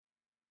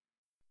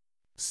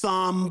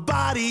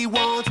Somebody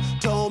once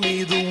told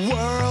me the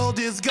world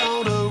is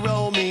gonna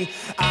roll me.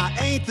 I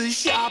ain't the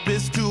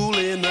sharpest tool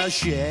in the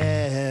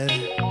shed.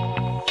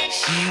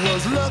 She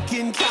was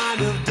looking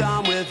kind of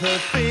dumb with her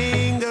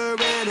finger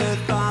and her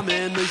thumb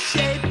in the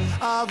shape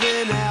of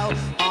an L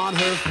on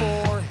her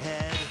forehead.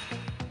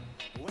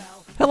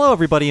 Hello,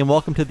 everybody, and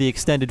welcome to the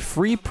extended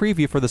free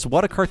preview for this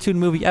What a Cartoon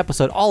Movie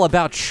episode all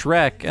about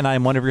Shrek. And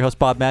I'm one of your hosts,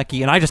 Bob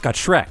Mackey, and I just got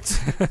Shrek'd.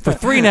 For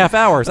 3.5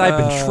 hours, I've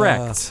been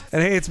Shrek'd.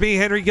 And hey, it's me,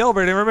 Henry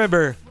Gilbert, and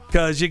remember,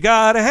 because you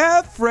gotta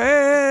have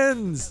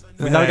friends.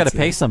 We now got to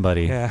pay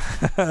somebody. Yeah.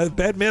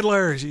 Bette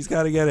Midler, she's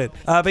got to get it.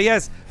 But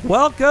yes,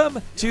 welcome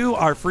to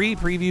our free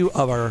preview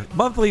of our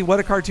monthly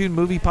What a Cartoon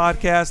Movie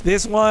podcast.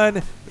 This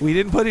one, we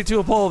didn't put it to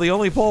a poll. The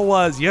only poll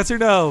was yes or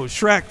no,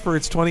 Shrek for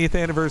its 20th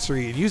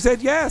anniversary. And you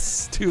said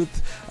yes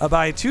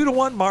by a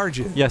 2-1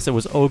 margin. Yes, it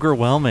was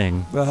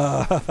overwhelming.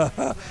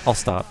 I'll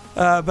stop.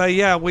 But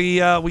yeah,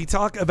 we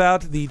talk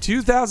about the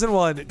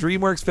 2001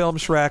 DreamWorks film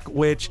Shrek,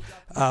 which,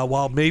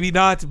 while maybe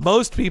not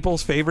most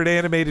people's favorite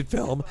animated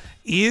film,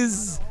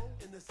 is,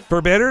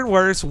 for better and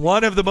worse,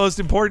 one of the most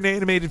important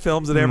animated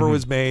films that ever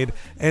was made,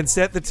 and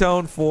set the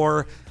tone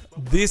for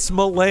this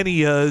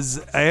millennia's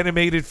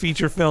animated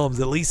feature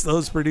films, at least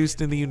those produced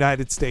in the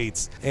United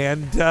States.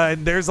 And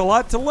there's a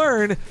lot to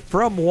learn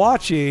from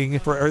watching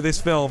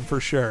this film for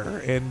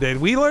sure. And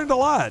we learned a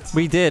lot.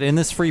 We did. In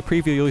this free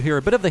preview, you'll hear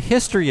a bit of the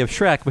history of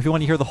Shrek. But if you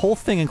want to hear the whole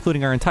thing,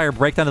 including our entire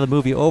breakdown of the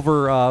movie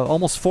over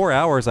almost 4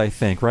 hours, I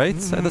think, right?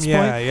 At this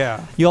point?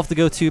 Yeah. You'll have to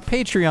go to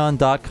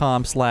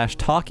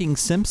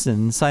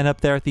patreon.com/TalkingSimpsons. Sign up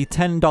there at the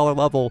 $10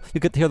 level.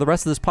 You get to hear the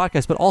rest of this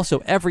podcast, but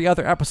also every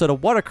other episode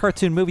of What a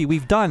Cartoon Movie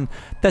we've done.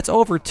 That's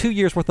over 2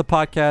 years worth of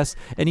podcasts,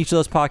 and each of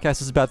those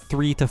podcasts is about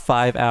 3 to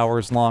 5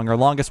 hours long. Our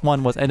longest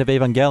one was End of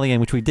Evangelion,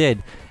 which we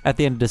did at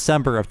the end of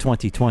December of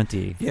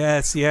 2020.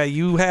 Yes, yeah,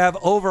 you have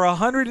over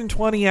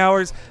 120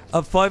 hours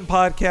of fun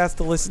podcasts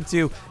to listen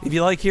to. If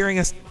you like hearing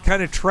us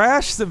kind of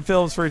trash some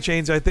films for a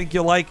change, I think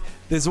you'll like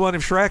this one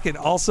of Shrek, and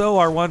also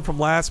our one from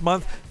last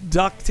month,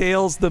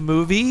 DuckTales the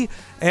movie.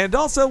 And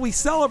also we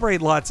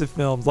celebrate lots of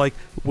films like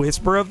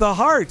Whisper of the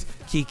Heart,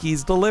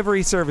 Kiki's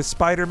Delivery Service,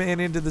 Spider-Man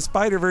Into the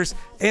Spider-Verse,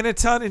 and a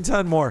ton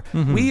more.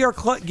 We are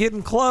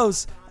getting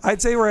close.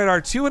 I'd say we're at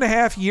our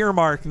 2.5-year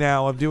mark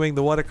now of doing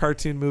the What a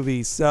Cartoon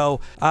Movie. So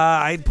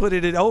I'd put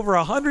it at over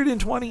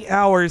 120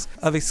 hours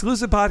of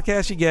exclusive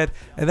podcasts you get.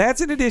 And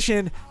that's in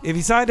addition, if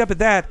you signed up at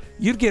that,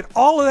 you'd get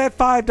all of that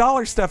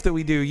 $5 stuff that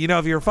we do. You know,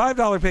 if you're a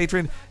 $5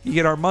 patron, you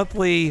get our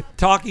monthly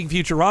Talking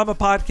Futurama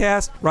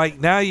podcast. Right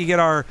now, you get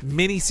our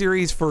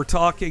mini-series for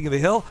Talking the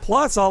Hill,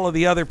 plus all of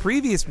the other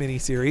previous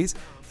mini-series.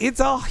 It's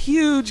a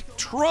huge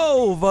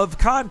trove of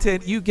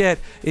content you get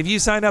if you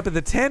sign up at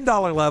the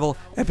 $10 level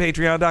at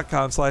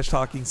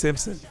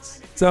patreon.com/TalkingSimpsons.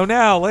 So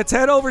now let's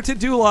head over to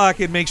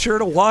Duloc and make sure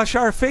to wash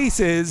our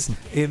faces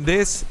in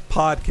this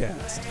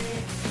podcast.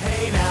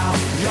 Hey now,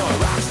 you're a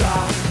rock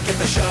star. Get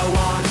the show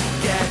on,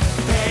 get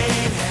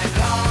paid,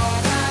 and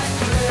all that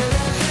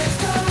glitters is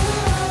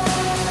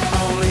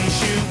gold. Only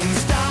shooting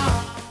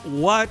stars.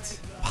 What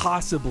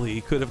possibly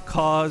could have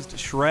caused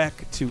Shrek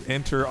to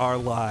enter our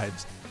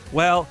lives?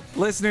 Well,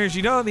 listeners,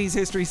 you know, in these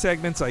history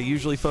segments, I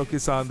usually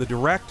focus on the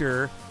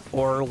director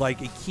or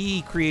like a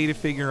key creative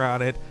figure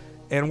on it.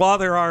 And while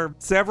there are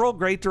several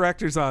great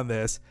directors on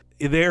this,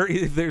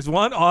 there's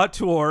one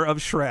auteur of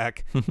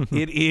Shrek.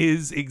 It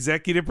is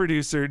executive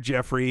producer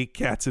Jeffrey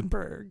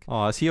Katzenberg.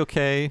 Oh, is he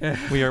okay?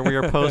 We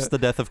are post the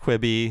death of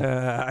Quibi.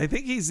 I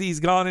think he's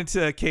gone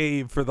into a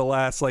cave for the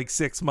last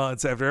 6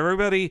 months after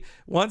everybody.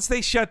 Once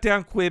they shut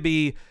down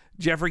Quibi,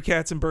 Jeffrey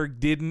Katzenberg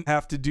didn't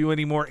have to do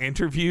any more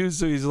interviews,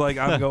 so he's like,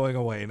 I'm going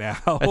away now.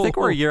 I think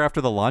we're a year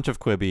after the launch of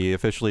Quibi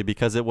officially,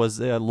 because it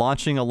was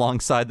launching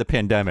alongside the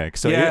pandemic.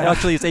 So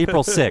actually it's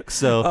April 6th.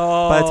 So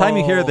by the time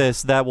you hear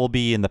this, that will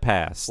be in the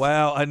past.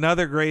 Wow,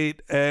 another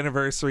great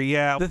anniversary.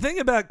 Yeah. The thing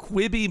about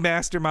Quibi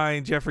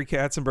mastermind Jeffrey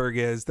Katzenberg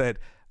is that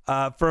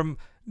from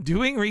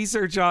doing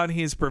research on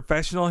his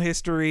professional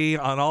history,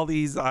 on all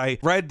these, I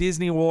read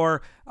Disney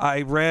War,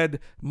 I read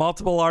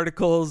multiple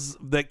articles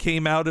that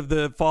came out of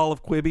the fall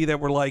of Quibi that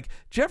were like,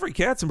 Jeffrey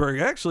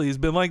Katzenberg actually has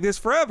been like this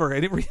forever.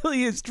 And it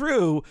really is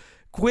true.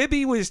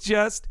 Quibi was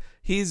just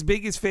his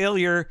biggest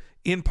failure,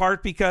 in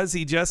part because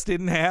he just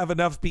didn't have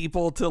enough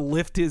people to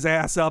lift his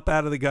ass up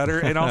out of the gutter.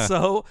 And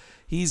also,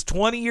 he's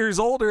 20 years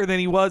older than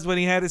he was when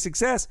he had his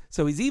success.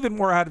 So he's even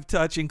more out of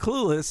touch and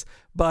clueless.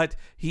 But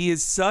he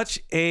is such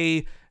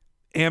a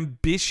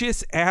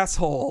ambitious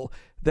asshole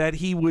that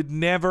he would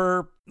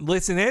never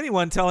listen to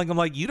anyone telling him,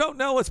 you don't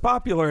know what's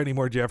popular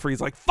anymore, Jeffrey. He's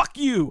like, fuck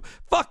you,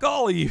 fuck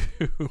all of you.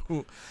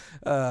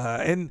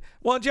 And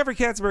Jeffrey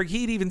Katzenberg,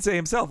 he'd even say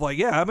himself,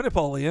 I'm a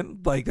Napoleon,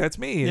 that's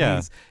me. And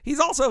yeah. He's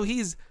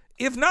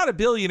if not a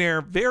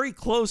billionaire, very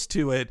close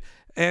to it.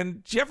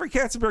 And Jeffrey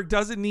Katzenberg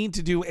doesn't need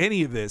to do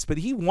any of this, but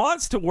he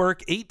wants to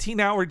work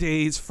 18-hour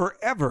days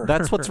forever.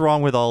 That's what's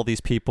wrong with all these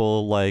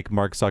people like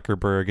Mark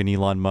Zuckerberg and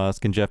Elon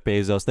Musk and Jeff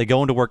Bezos. They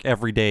go into work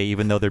every day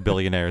even though they're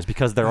billionaires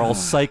because they're all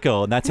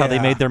psycho, and that's how they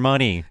made their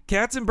money.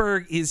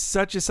 Katzenberg is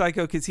such a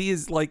psycho because he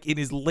is in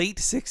his late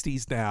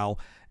 60s now.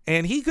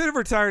 And he could have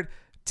retired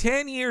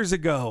 10 years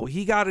ago.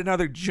 He got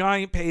another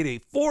giant payday,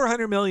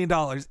 $400 million,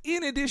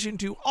 in addition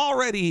to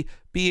already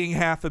being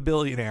half a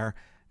billionaire.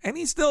 And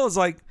he still is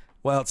like,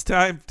 well, it's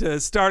time to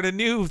start a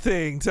new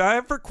thing.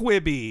 Time for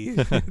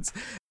Quibi.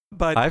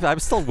 But I'm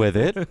still with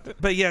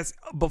it. But yes,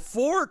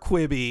 before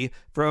Quibi,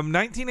 from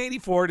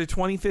 1984 to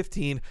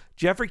 2015,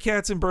 Jeffrey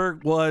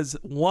Katzenberg was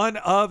one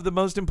of the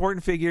most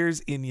important figures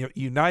in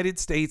United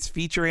States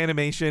feature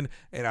animation,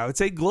 and I would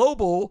say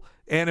global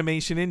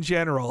animation in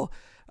general.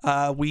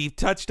 We've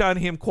touched on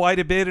him quite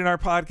a bit in our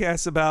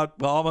podcast about,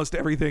 well, almost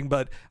everything,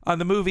 but on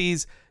the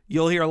movies,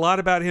 you'll hear a lot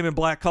about him in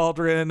Black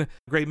Cauldron,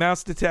 Great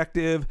Mouse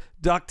Detective,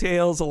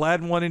 DuckTales,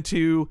 Aladdin 1 and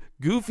 2,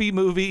 Goofy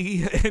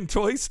Movie, and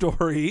Toy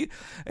Story,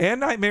 and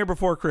Nightmare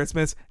Before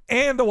Christmas,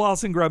 and the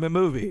Wallace and Gromit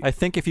movie. I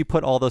think if you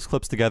put all those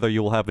clips together,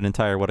 you will have an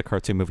entire What a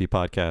Cartoon Movie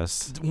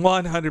podcast.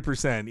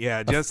 100%,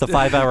 yeah. Just the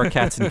 5-hour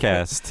Cats and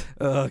Cast.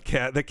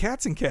 The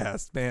Cats and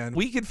Cast, man.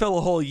 We could fill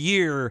a whole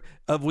year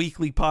of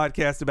weekly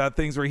podcast about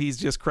things where he's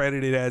just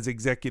credited as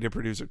executive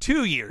producer.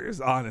 2 years,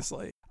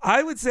 honestly.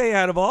 I would say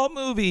out of all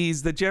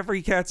movies that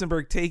Jeffrey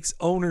Katzenberg takes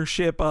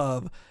ownership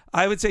of,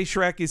 I would say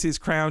Shrek is his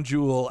crown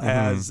jewel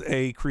as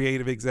a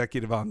creative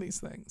executive on these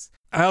things.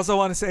 I also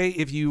want to say,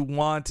 if you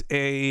want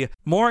a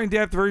more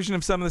in-depth version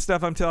of some of the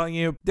stuff I'm telling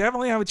you,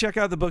 definitely I would check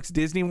out the books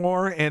Disney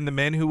War and The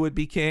Men Who Would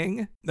Be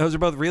King. Those are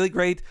both really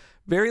great,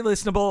 very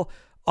listenable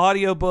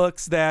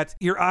audiobooks that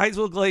your eyes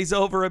will glaze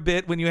over a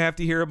bit when you have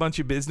to hear a bunch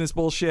of business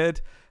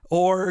bullshit.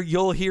 Or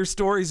you'll hear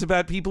stories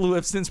about people who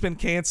have since been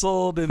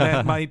canceled, and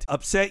that might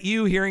upset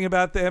you hearing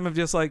about them of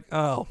just like,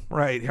 oh,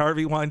 right,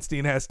 Harvey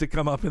Weinstein has to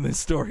come up in this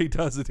story,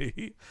 doesn't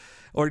he?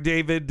 Or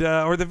David,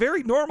 or the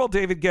very normal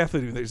David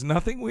Geffen. There's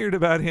nothing weird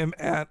about him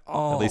at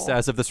all. At least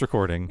as of this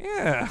recording.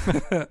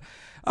 Yeah.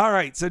 All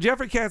right, so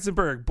Jeffrey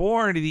Katzenberg,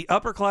 born to the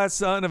upper-class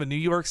son of a New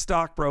York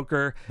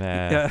stockbroker.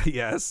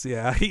 Yes,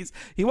 yeah.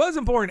 He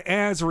wasn't born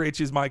as rich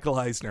as Michael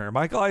Eisner.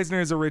 Michael Eisner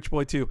is a rich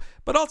boy, too.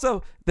 But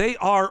also, they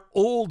are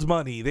old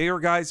money. They are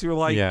guys who are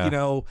like,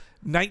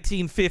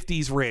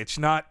 1950s rich,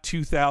 not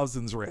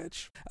 2000s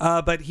rich.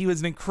 But he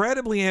was an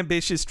incredibly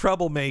ambitious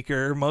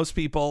troublemaker. Most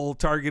people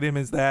target him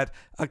as that.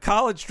 A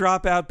college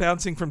dropout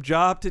bouncing from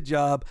job to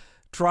job,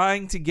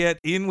 trying to get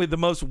in with the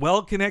most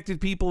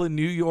well-connected people in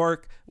New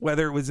York,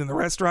 whether it was in the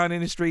restaurant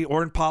industry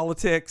or in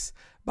politics.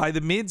 By the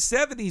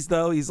mid-70s,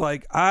 though, he's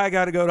like, I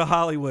got to go to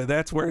Hollywood.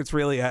 That's where it's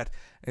really at.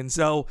 And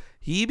so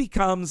he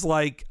becomes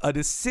like an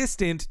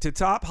assistant to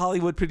top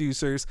Hollywood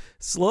producers,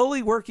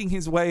 slowly working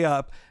his way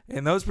up.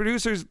 And those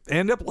producers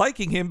end up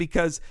liking him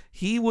because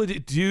he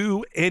would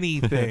do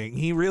anything.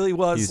 He really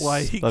was He's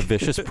like a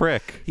vicious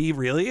prick. He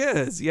really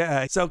is,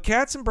 yeah. So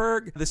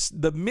Katzenberg,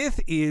 the myth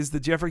is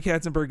that Jeffrey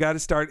Katzenberg got to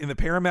start in the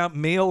Paramount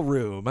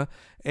mailroom,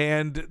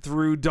 and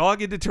through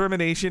dogged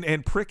determination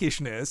and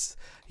prickishness,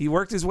 he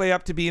worked his way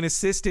up to be an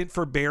assistant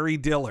for Barry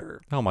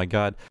Diller. Oh my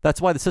God.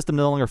 That's why the system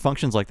no longer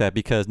functions like that,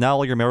 because now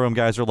all your mailroom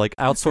guys are like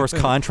outsourced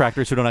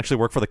contractors who don't actually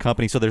work for the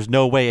company, so there's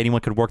no way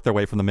anyone could work their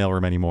way from the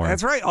mailroom anymore.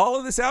 That's right. All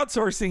of this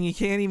outsourcing, you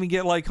can't even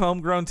get like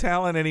homegrown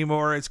talent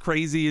anymore, as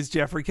crazy as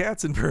Jeffrey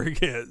Katzenberg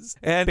is.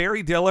 And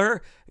Barry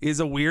Diller is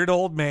a weird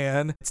old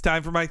man. It's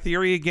time for my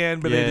theory again,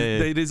 but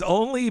it has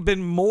only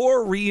been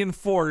more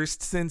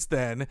reinforced since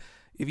then.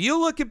 If you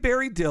look at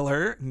Barry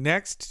Diller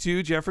next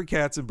to Jeffrey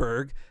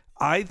Katzenberg,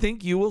 I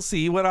think you will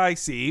see what I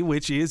see,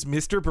 which is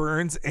Mr.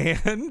 Burns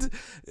and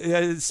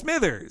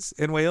Smithers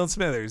and Waylon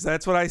Smithers.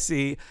 That's what I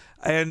see.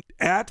 And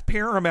at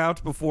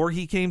Paramount, before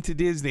he came to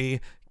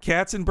Disney,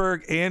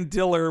 Katzenberg and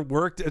Diller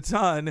worked a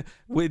ton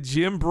with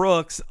Jim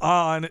Brooks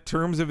on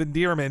Terms of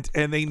Endearment,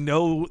 and they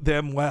know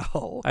them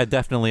well. I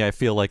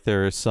feel like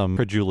there is some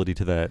credulity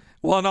to that.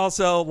 Well, and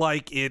also,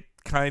 like, it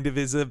kind of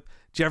is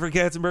Jeffrey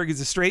Katzenberg is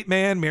a straight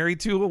man,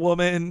 married to a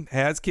woman,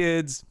 has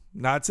kids,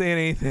 not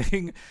saying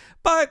anything,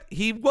 but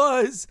he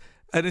was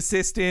an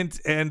assistant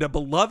and a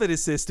beloved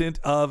assistant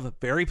of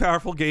very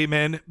powerful gay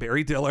men,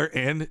 Barry Diller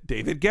and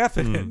David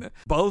Geffen.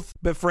 Both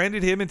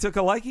befriended him and took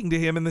a liking to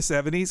him in the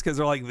 70s because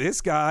they're like,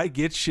 this guy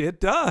gets shit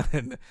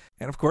done.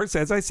 And of course,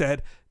 as I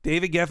said,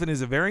 David Geffen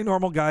is a very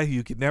normal guy who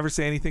you could never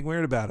say anything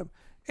weird about him.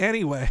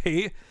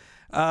 Anyway,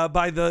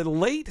 by the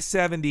late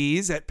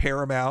 70s at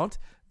Paramount,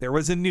 there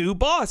was a new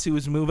boss who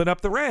was moving up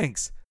the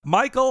ranks.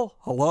 Michael,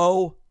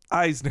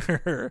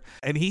 Eisner,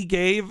 and he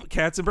gave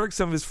Katzenberg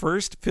some of his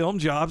first film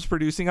jobs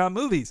producing on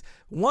movies.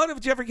 One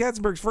of Jeffrey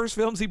Katzenberg's first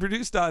films he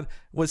produced on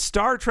was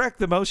Star Trek: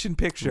 The Motion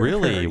Picture.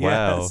 Really?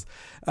 Wow. Yes.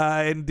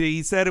 And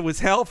he said it was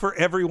hell for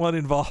everyone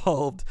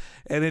involved,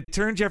 and it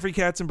turned Jeffrey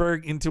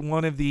Katzenberg into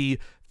one of the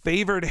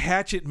favored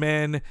hatchet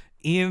men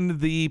in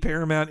the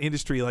Paramount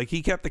industry. Like,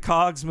 he kept the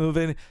cogs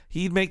moving.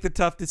 He'd make the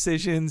tough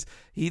decisions.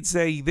 He'd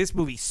say, this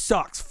movie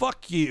sucks,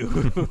 fuck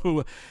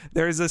you.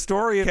 There's a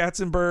story of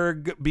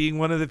Katzenberg being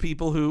one of the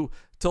people who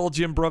told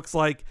Jim Brooks,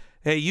 like,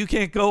 hey, you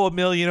can't go $1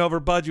 million over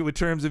budget with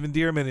Terms of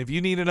Endearment. If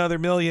you need another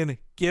 $1 million,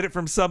 get it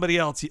from somebody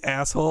else, you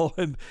asshole.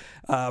 And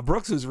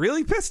Brooks was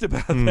really pissed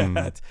about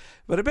that.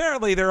 But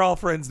apparently they're all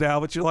friends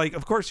now, but you're like,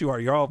 of course you are.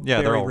 You're all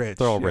very rich.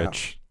 They're all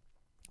rich.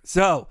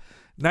 So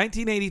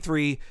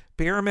 1983,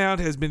 Paramount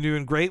has been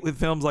doing great with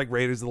films like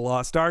Raiders of the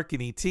Lost Ark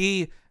and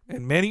E.T.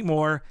 and many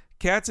more.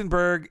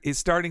 Katzenberg is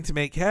starting to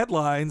make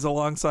headlines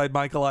alongside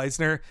Michael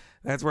Eisner.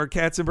 That's where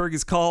Katzenberg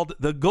is called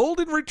the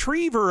golden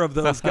retriever of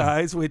those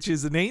guys, which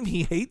is a name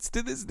he hates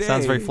to this day.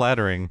 Sounds very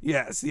flattering.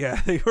 Yes,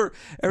 yeah. You're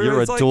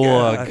a like,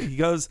 dog. He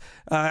goes,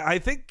 I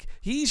think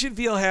he should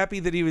feel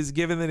happy that he was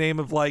given the name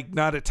of, like,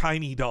 not a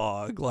tiny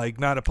dog, like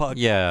not a pug.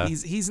 Yeah.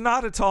 He's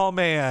not a tall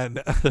man.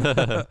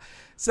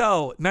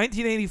 So,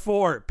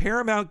 1984,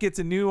 Paramount gets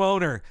a new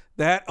owner.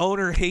 That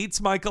owner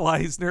hates Michael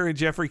Eisner and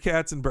Jeffrey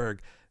Katzenberg.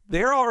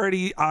 They're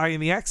already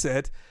eyeing the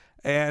exit,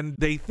 and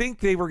they think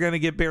they were going to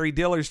get Barry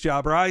Diller's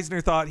job, or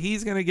Eisner thought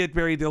he's going to get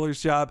Barry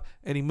Diller's job,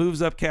 and he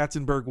moves up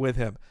Katzenberg with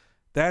him.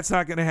 That's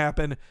not going to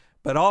happen,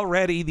 but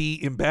already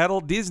the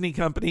embattled Disney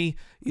company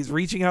is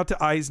reaching out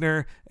to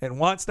Eisner and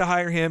wants to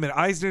hire him, and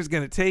Eisner's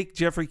going to take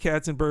Jeffrey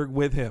Katzenberg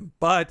with him.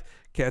 But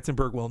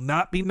Katzenberg will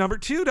not be number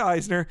 2 to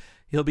Eisner.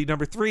 He'll be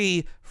number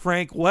 3.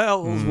 Frank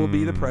Wells will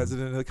be the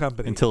president of the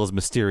company. Until his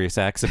mysterious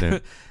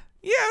accident.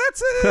 Yeah,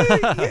 that's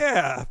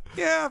it.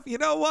 Yeah. You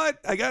know what?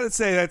 I got to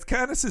say, that's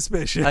kind of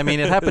suspicious. I mean,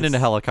 it happened in a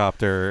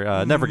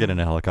helicopter. Never get in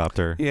a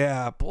helicopter.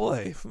 Yeah,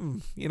 boy.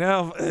 You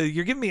know,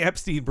 you're giving me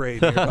Epstein brain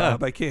here,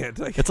 Bob. I can't.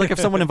 It's like if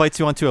someone invites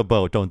you onto a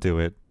boat, don't do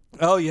it.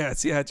 Oh,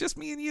 yes. Yeah, just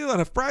me and you on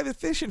a private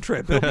fishing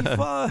trip. It'll be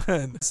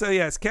fun. So,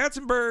 yes,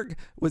 Katzenberg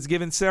was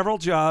given several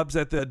jobs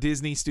at the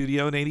Disney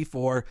studio in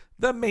 84.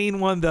 The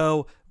main one,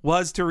 though,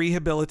 was to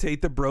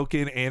rehabilitate the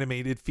broken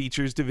animated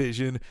features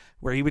division,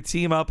 where he would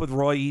team up with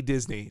Roy E.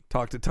 Disney.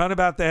 Talked a ton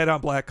about that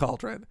on Black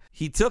Cauldron.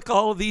 He took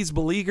all of these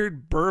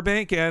beleaguered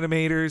Burbank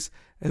animators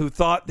who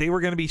thought they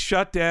were going to be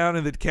shut down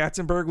and that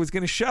Katzenberg was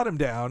going to shut them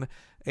down.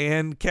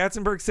 And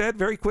Katzenberg said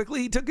very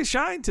quickly he took a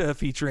shine to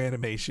feature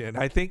animation.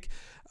 I think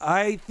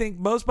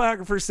most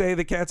biographers say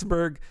that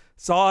Katzenberg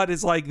saw it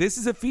as like, this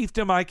is a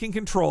fiefdom I can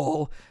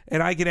control,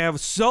 and I can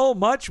have so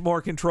much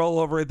more control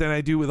over it than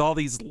I do with all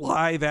these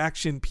live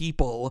action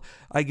people.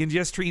 I can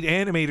just treat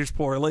animators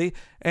poorly,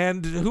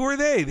 and who are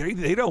they?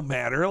 They don't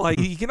matter. Like,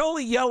 you can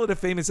only yell at a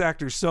famous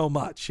actor so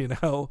much, you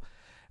know?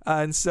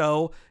 And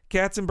so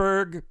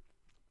Katzenberg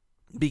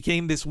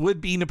became this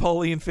would-be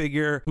Napoleon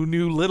figure who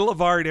knew little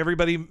of art.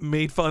 Everybody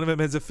made fun of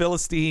him as a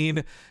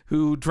Philistine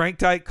who drank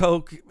Diet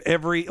Coke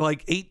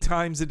 8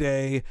 times a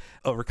day,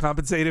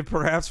 overcompensated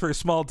perhaps for a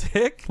small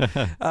dick,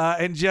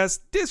 and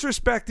just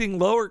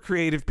disrespecting lower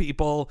creative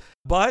people.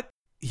 But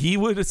he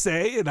would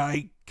say, and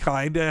I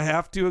kind of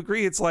have to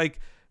agree, it's like,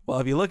 well,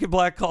 if you look at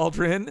Black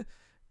Cauldron,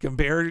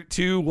 compared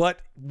to what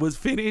was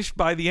finished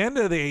by the end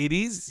of the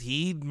 80s,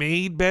 he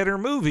made better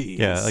movies.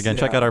 Yeah, again,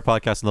 check out our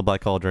podcast on the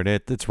Black Cauldron.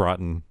 It's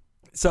rotten.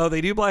 So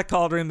they do Black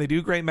Cauldron, they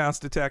do Great Mouse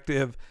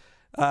Detective.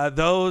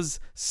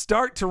 Those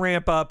start to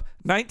ramp up.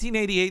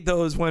 1988,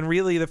 though, is when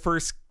really the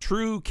first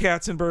true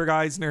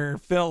Katzenberg-Eisner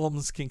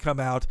films can come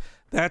out.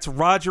 That's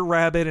Roger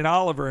Rabbit and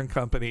Oliver and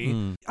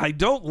Company. I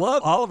don't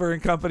love Oliver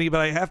and Company, but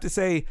I have to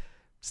say,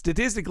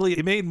 statistically,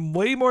 it made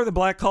way more than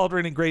Black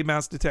Cauldron and Great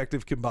Mouse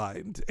Detective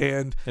combined.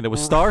 And it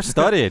was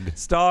star-studded.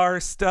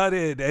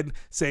 Star-studded. And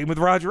same with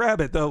Roger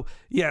Rabbit. Though,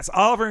 yes,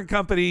 Oliver and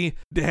Company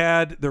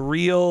had the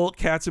real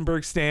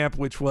Katzenberg stamp,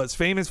 which was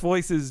famous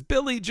voices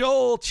Billy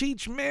Joel,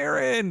 Cheech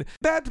Marin,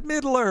 Bette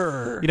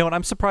Midler. You know what?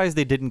 I'm surprised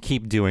they didn't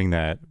keep doing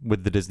that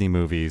with the Disney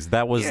movies.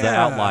 That was the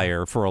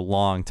outlier for a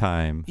long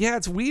time. Yeah,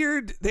 it's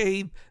weird.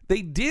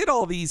 They did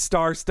all these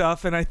star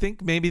stuff, and I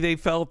think maybe they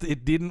felt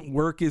it didn't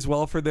work as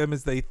well for them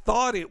as they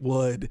thought it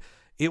would.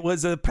 It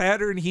was a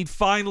pattern he'd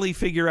finally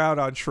figure out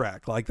on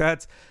Shrek. Like,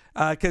 that's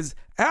because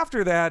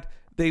after that,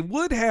 they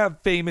would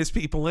have famous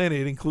people in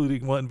it,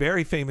 including one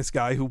very famous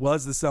guy who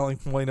was the selling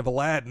point of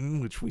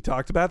Aladdin, which we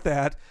talked about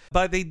that.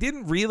 But they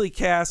didn't really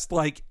cast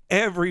like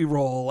every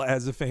role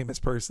as a famous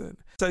person.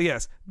 So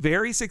yes,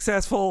 very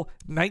successful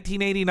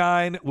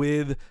 1989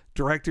 with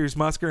directors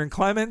Musker and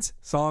Clements,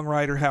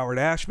 songwriter Howard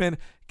Ashman.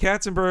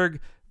 Katzenberg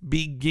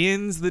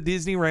begins the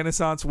Disney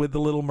Renaissance with The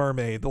Little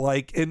Mermaid,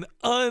 like an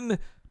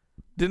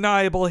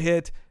undeniable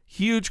hit.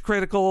 Huge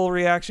critical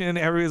reaction.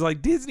 Everybody's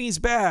like, Disney's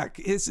back.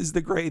 This is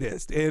the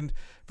greatest. And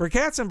for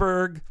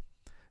Katzenberg,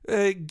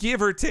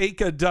 give or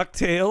take a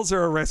DuckTales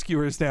or a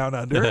Rescuers Down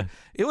Under,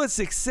 it was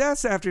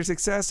success after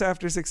success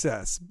after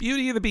success.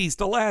 Beauty and the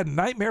Beast, Aladdin,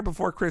 Nightmare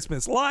Before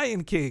Christmas,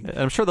 Lion King.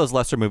 I'm sure those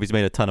lesser movies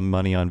made a ton of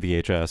money on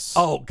VHS.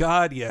 Oh,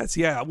 God, yes.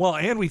 Yeah. Well,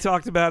 and we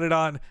talked about it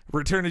on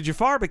Return to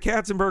Jafar, but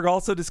Katzenberg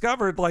also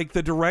discovered like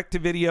the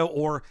direct-to-video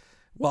or,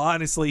 well,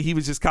 honestly, he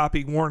was just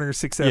copying Warner's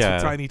success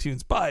with Tiny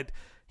Toons, but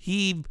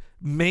he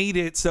made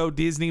it so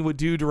Disney would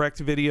do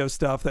direct-to-video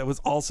stuff that was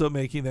also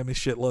making them a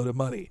shitload of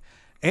money.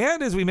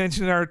 And as we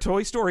mentioned in our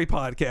Toy Story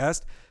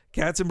podcast,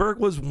 Katzenberg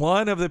was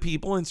one of the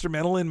people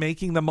instrumental in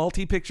making the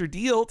multi-picture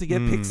deal to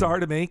get Pixar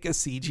to make a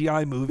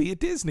CGI movie at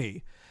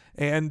Disney.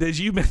 And as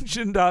you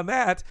mentioned on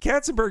that,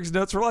 Katzenberg's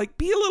notes were like,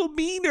 be a little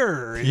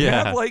meaner.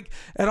 And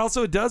and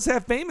also it does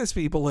have famous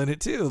people in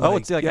it too.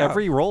 It's like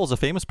every role is a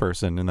famous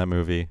person in that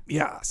movie.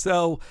 Yeah.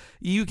 So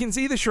you can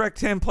see the Shrek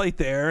template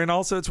there. And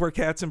also it's where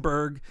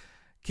Katzenberg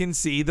can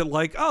see that,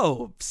 like,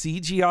 oh,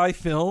 CGI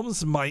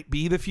films might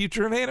be the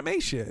future of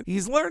animation.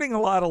 He's learning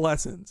a lot of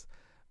lessons.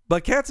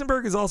 But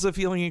Katzenberg is also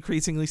feeling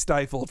increasingly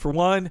stifled. For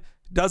one,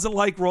 doesn't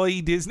like Roy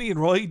E. Disney, and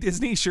Roy E.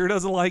 Disney sure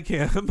doesn't like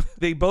him.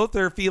 They both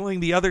are feeling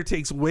the other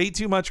takes way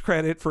too much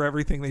credit for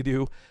everything they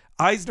do.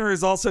 Eisner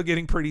is also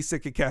getting pretty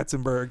sick of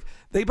Katzenberg.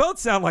 They both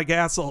sound like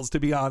assholes, to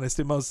be honest,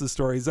 in most of the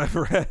stories I've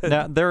read.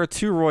 Now, there are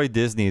two Roy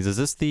Disneys. Is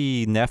this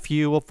the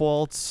nephew of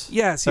Walt's?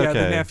 Yes, yeah,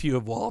 the nephew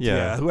of Walt.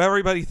 Yeah. Who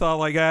everybody thought,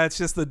 like, it's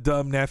just the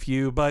dumb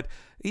nephew. But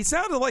he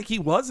sounded like he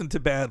wasn't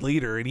a bad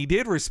leader, and he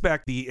did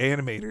respect the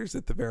animators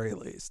at the very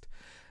least.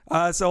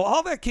 So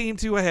all that came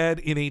to a head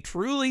in a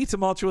truly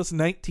tumultuous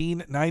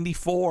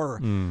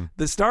 1994.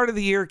 The start of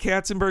the year,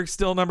 Katzenberg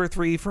still number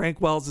 3,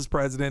 Frank Wells is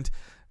president.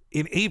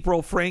 In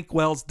April, Frank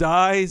Wells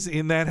dies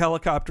in that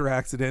helicopter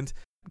accident.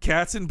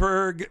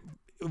 Katzenberg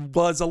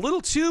was a little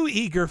too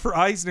eager for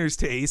Eisner's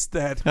taste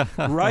that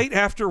right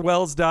after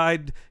Wells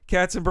died,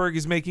 Katzenberg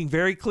is making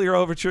very clear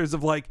overtures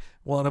of like,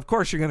 well, and of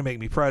course you're going to make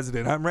me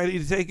president. I'm ready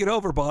to take it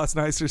over, boss.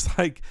 And Eisner's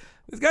like,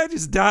 this guy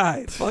just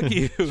died. Fuck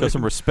you. Show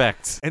some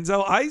respect. And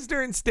so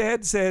Eisner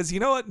instead says, you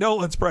know what? No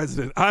one's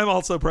president. I'm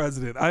also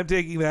president. I'm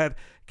taking that.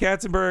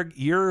 Katzenberg,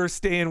 you're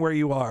staying where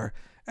you are.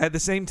 At the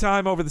same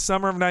time, over the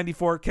summer of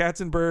 94,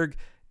 Katzenberg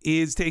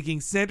is taking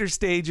center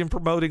stage and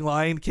promoting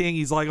Lion King.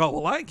 He's like, oh,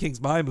 well, Lion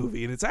King's my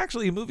movie, and it's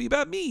actually a movie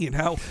about me and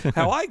how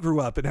I grew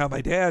up and how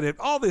my dad and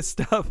all this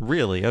stuff.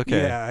 Really?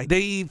 Okay. Yeah.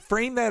 They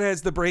frame that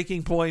as the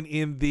breaking point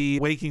in the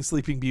Waking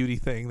Sleeping Beauty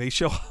thing. They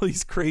show all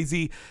these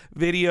crazy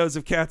videos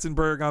of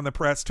Katzenberg on the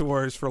press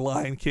tours for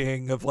Lion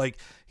King of like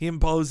him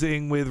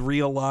posing with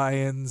real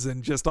lions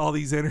and just all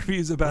these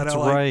interviews about That's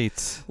how like,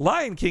 right.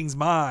 Lion King's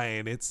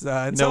mine. It's you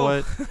know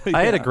what? Yeah.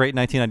 I had a great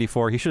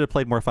 1994. He should have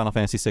played more Final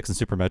Fantasy VI and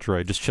Super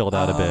Metroid. Just chilled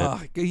out a bit.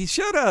 He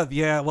should have.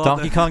 Yeah. Well,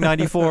 Donkey Kong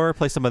 94.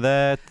 Play some of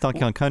that.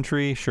 Donkey Kong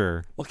Country.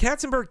 Sure. Well,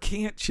 Katzenberg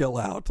can't chill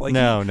out. Like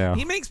no.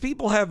 He makes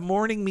people have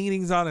morning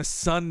meetings on a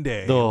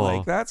Sunday. Oh.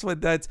 Like that's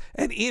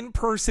and in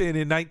person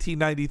in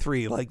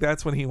 1993. Like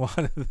that's when he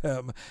wanted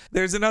them.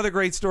 There's another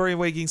great story in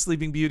Waking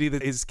Sleeping Beauty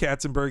that is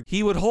Katzenberg.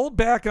 He would hold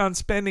back on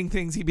spending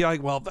things. He'd be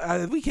like, well,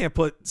 we can't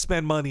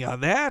spend money on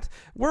that.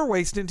 We're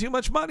wasting too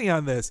much money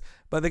on this.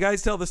 But the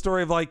guys tell the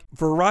story of like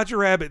for Roger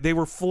Rabbit, they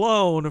were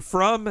flown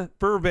from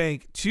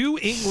Burbank to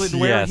England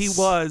where he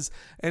was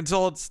and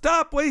told,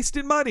 stop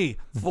wasting money.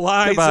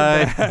 Flies him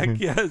back.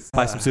 Yes.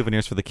 Buy some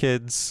souvenirs for the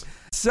kids.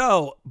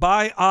 So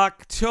by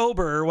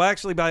October, well,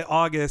 actually by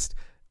August,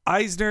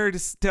 Eisner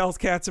tells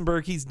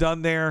Katzenberg he's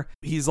done there.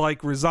 He's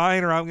like,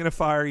 resign or I'm going to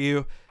fire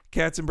you.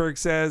 Katzenberg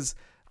says,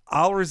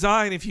 I'll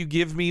resign if you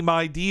give me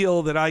my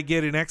deal that I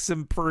get an X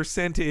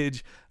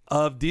percentage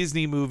of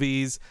Disney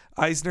movies.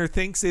 Eisner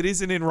thinks it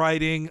isn't in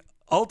writing.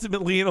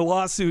 Ultimately, in a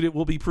lawsuit, it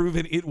will be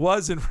proven it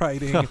was in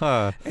writing.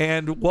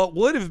 And what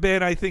would have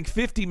been, I think,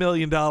 $50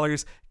 million,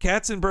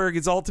 Katzenberg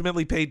is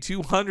ultimately paid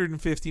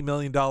 $250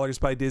 million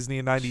by Disney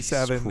in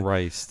 97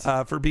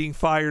 for being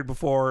fired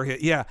before.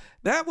 Yeah,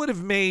 that would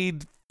have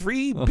made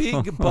 3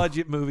 big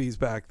budget movies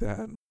back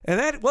then. And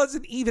that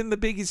wasn't even the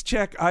biggest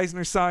check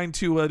Eisner signed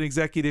to an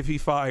executive he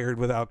fired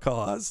without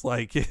cause.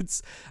 Like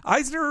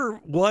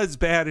Eisner was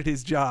bad at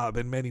his job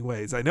in many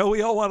ways. I know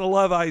we all want to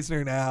love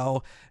Eisner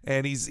now,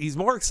 and he's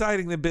more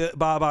exciting than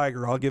Bob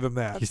Iger. I'll give him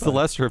that. He's the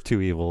lesser of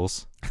two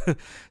evils.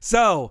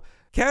 So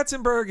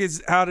Katzenberg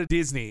is out of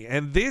Disney,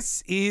 and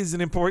this is an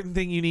important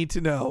thing you need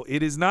to know.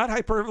 It is not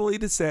hyperbole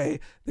to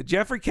say that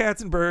Jeffrey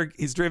Katzenberg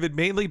is driven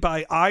mainly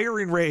by ire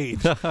and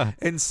rage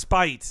and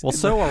spite. Well,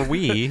 so are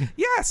we.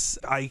 Yes.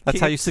 That's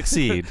how you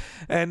succeed.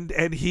 And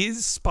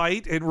his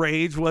spite and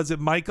rage was at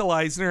Michael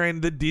Eisner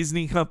and the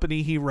Disney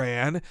company he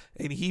ran,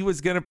 and he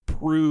was going to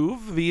prove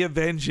via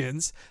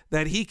vengeance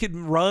that he could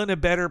run a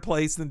better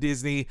place than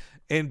Disney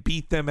and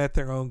beat them at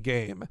their own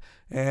game.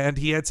 And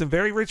he had some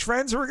very rich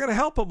friends who were going to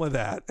help him with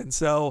that. And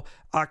so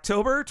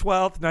October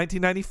 12th,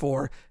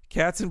 1994,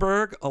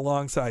 Katzenberg,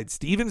 alongside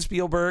Steven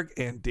Spielberg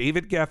and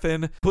David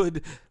Geffen,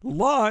 would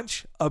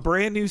launch a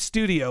brand new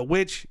studio,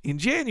 which in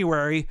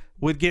January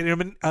would get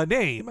him a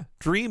name,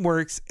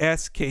 DreamWorks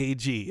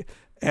SKG.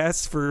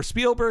 S for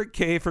Spielberg,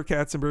 K for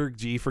Katzenberg,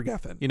 G for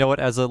Geffen. You know what?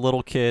 As a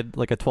little kid,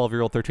 like a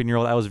 12-year-old,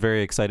 13-year-old, I was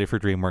very excited for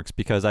DreamWorks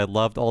because I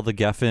loved all the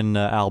Geffen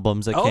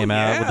albums that came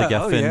out with the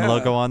Geffen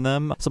logo on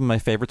them. Some of my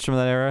favorites from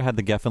that era had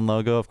the Geffen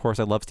logo. Of course,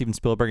 I love Steven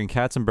Spielberg, and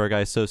Katzenberg I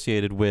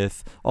associated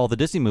with all the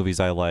Disney movies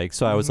I like.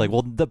 So I was like,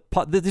 well,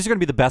 these are going to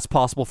be the best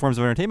possible forms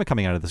of entertainment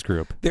coming out of this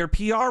group. Their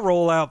PR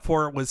rollout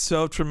for it was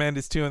so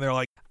tremendous, too. And they're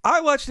like,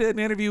 I watched an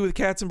interview with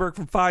Katzenberg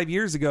from 5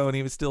 years ago, and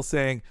he was still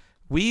saying,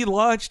 we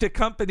launched a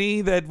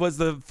company that was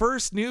the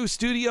first new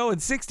studio in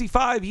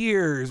 65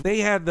 years. They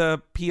had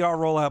the PR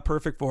rollout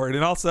perfect for it.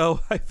 And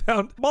also, I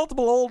found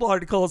multiple old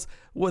articles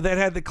that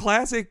had the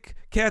classic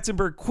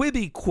Katzenberg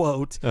Quibi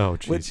quote. Oh,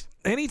 geez. Which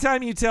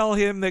anytime you tell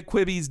him that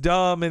Quibi's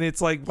dumb and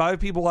it's like, why do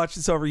people watch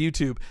this over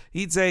YouTube?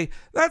 He'd say,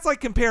 that's like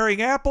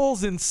comparing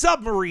apples and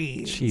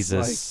submarines.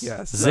 Jesus. Like,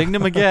 yes. Zinged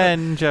him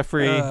again,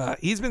 Jeffrey.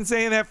 He's been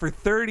saying that for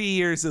 30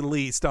 years at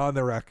least on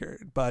the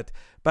record. But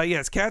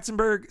yes,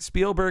 Katzenberg,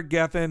 Spielberg,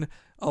 Geffen,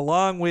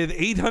 along with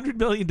 $800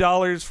 million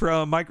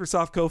from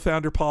Microsoft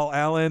co-founder Paul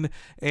Allen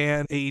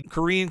and a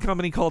Korean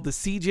company called the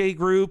CJ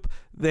Group.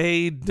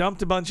 They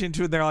dumped a bunch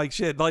into it. And they're like,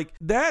 shit, like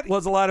that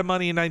was a lot of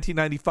money in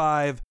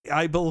 1995.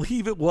 I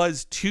believe it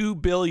was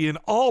 $2 billion,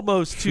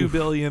 almost $2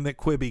 billion that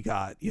Quibi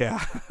got.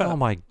 Yeah. Oh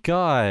my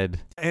God.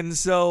 And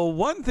so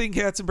one thing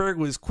Katzenberg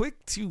was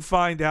quick to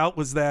find out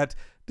was that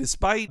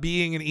despite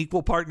being an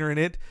equal partner in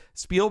it,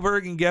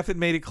 Spielberg and Geffen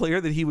made it clear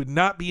that he would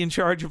not be in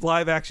charge of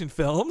live action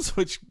films,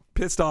 which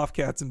pissed off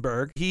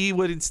Katzenberg. He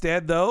would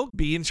instead, though,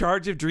 be in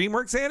charge of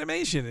DreamWorks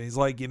Animation. And he's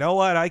like, you know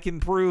what? I can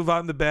prove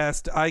I'm the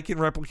best. I can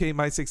replicate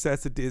my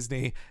success at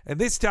Disney. And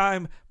this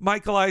time,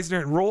 Michael Eisner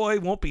and Roy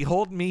won't be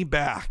holding me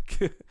back.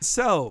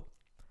 So,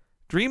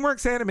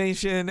 DreamWorks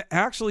Animation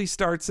actually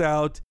starts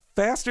out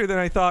faster than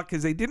I thought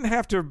because they didn't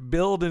have to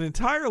build an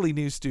entirely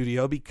new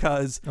studio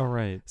because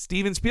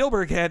Steven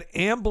Spielberg had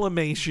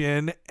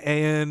Amblimation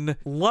in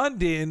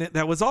London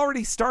that was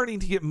already starting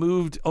to get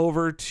moved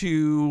over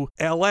to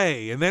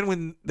LA. And then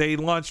when they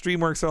launched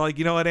DreamWorks, they're like,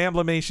 you know what,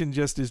 Amblimation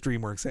just is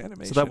DreamWorks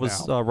Animation. So that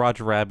was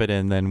Roger Rabbit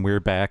and then We're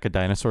Back, A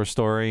Dinosaur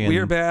Story. And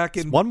We're Back.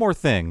 And one more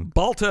thing.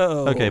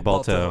 Balto. Okay,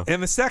 Balto.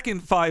 And the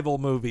second Fievel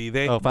movie.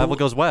 Fievel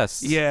Goes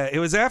West. Yeah, it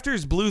was after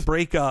his Bluth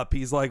breakup.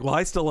 He's like, well,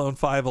 I still own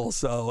Fievel,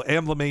 so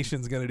Amblimation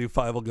is going to do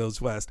Fievel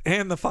Goes West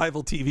and the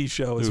Fievel TV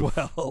show as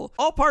well.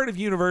 All part of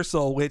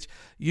Universal, which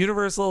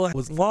Universal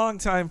was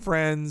longtime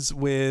friends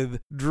with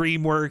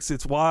DreamWorks.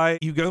 It's why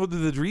you go to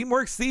the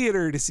DreamWorks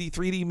theater to see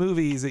 3D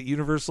movies at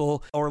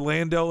Universal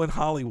Orlando and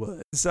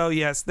Hollywood. So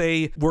yes,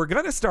 they were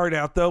going to start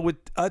out though with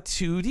a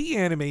 2D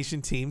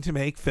animation team to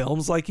make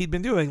films like he'd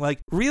been doing.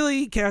 Like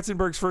really,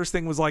 Katzenberg's first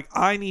thing was like,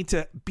 I need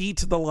to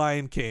beat The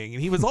Lion King.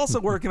 And he was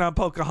also working on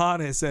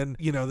Pocahontas, and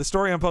you know, the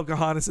story on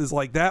Pocahontas is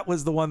like that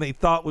was the one they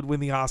thought would win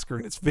the Oscar,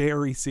 and it's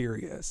very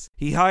serious.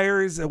 He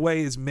hires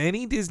away as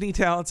many Disney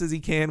talents as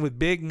he can with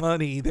big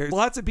money. There's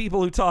lots of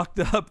people who talked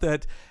up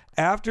that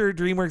after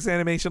DreamWorks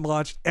Animation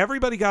launched,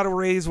 everybody got a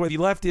raise whether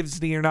you left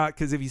Disney or not,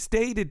 because if you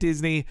stayed at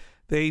Disney,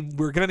 they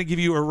were going to give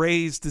you a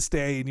raise to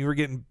stay, and you were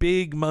getting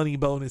big money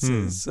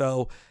bonuses.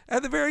 So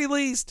at the very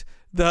least,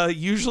 the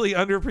usually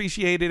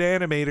underappreciated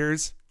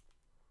animators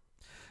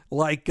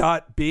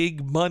got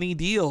big money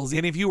deals.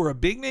 And if you were a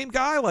big name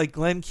guy like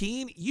Glenn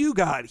Keane, you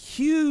got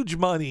huge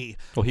money.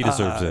 Well, he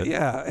deserves it.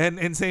 Yeah.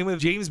 And same with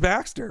James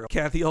Baxter,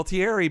 Kathy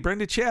Altieri,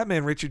 Brenda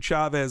Chapman, Richard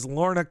Chavez,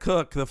 Lorna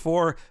Cook, the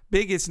four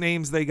biggest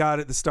names they got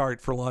at the start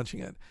for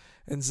launching it.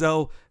 And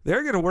so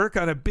they're going to work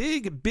on a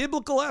big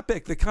biblical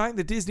epic, the kind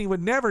that Disney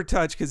would never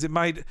touch because it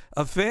might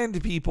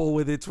offend people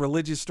with its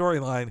religious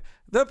storyline.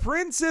 The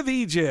Prince of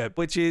Egypt,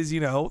 which is,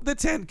 you know, the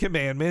 10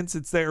 Commandments.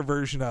 It's their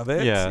version of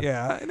it.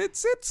 Yeah. And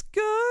it's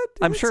good.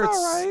 I'm sure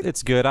all right.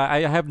 It's good.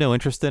 I have no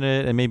interest in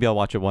it, and maybe I'll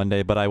watch it one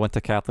day, but I went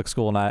to Catholic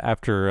school, and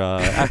after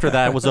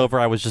that was over,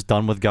 I was just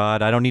done with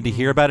God. I don't need to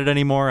hear about it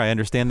anymore. I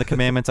understand the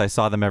commandments. I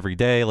saw them every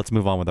day. Let's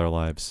move on with our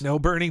lives. No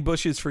burning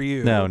bushes for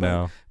you.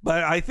 No.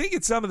 But I think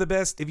it's some of the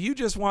best. If you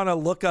just want to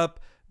look up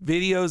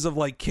videos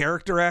of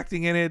character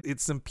acting in it,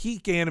 it's some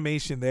peak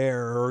animation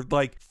there, or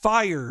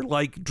fire,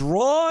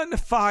 drawn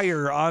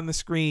fire on the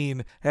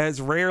screen has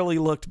rarely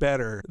looked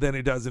better than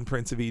it does in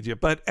Prince of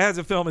Egypt. But as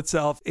a film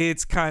itself,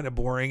 it's kind of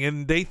boring,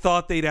 and they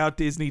thought they'd out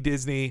Disney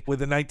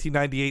with a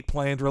 1998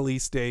 planned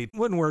release date.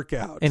 Wouldn't work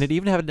out. And it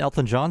even had an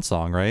Elton John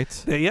song, right?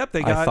 They got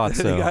they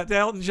got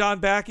Elton John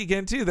back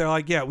again too. They're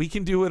like, yeah, we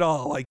can do it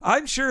all.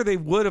 I'm sure they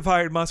would have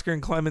hired Musker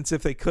and Clements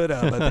if they could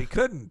have, but they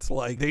couldn't.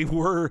 They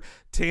were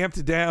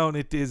tamped down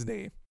at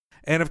Disney.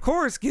 And of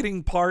course,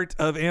 getting part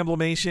of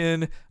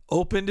Amblimation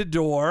opened a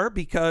door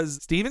because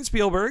Steven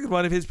Spielberg,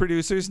 one of his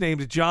producers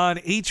named John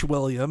H.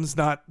 Williams,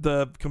 not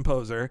the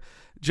composer,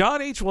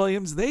 John H.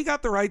 Williams, they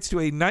got the rights to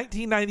a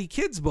 1990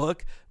 kids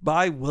book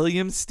by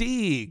William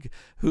Steig,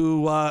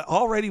 who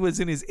already was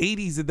in his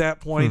 80s at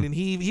that point, and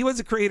he was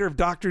a creator of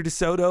Dr.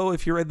 DeSoto,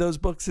 if you read those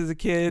books as a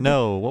kid.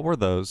 No, what were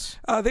those?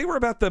 They were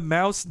about the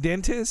mouse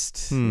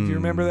dentist, if you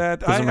remember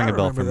that. Doesn't ring a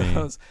bell for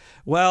me.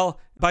 Well,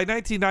 by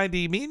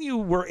 1990, me and you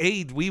were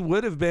 8. We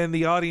would have been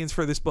the audience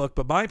for this book,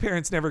 but my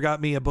parents never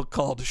got me a book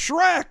called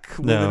Shrek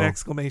with an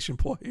exclamation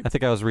point. I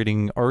think I was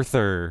reading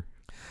Arthur.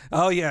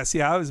 Oh, yes.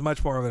 Yeah, I was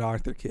much more of an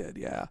Arthur kid.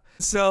 Yeah.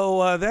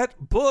 So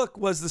that book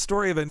was the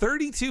story of a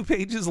 32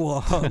 pages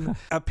long,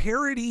 a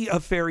parody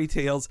of fairy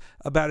tales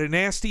about a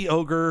nasty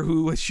ogre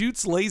who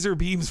shoots laser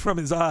beams from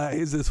his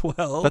eyes as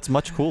well. That's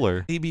much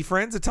cooler. He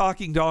befriends a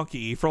talking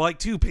donkey for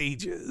 2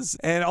 pages.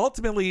 And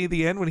ultimately, at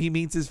the end, when he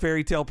meets his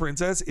fairy tale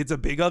princess, it's a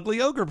big, ugly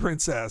ogre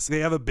princess. They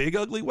have a big,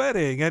 ugly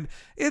wedding. And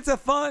it's a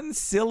fun,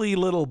 silly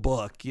little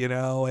book, you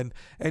know. And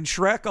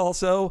Shrek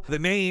also, the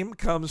name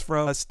comes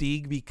from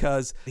Steig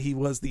because he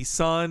was the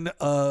son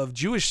of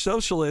Jewish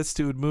socialists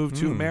who had moved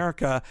to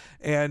America,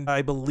 and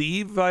I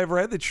believe I've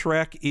read that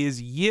Shrek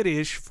is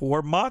Yiddish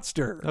for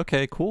monster.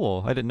 Okay,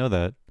 cool. I didn't know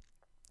that.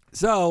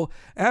 So,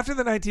 after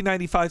the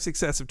 1995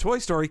 success of Toy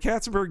Story,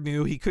 Katzenberg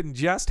knew he couldn't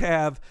just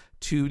have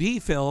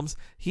 2D films,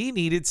 he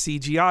needed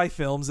CGI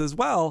films as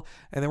well,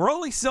 and there were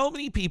only so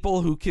many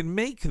people who can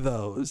make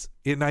those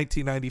in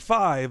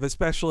 1995,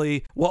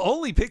 especially, well,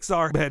 only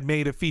Pixar had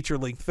made a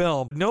feature-length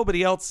film.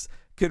 Nobody else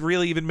could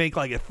really even make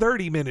like a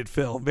 30-minute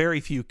film. Very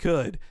few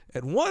could.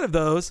 And one of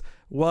those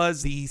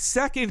was the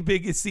second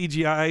biggest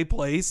CGI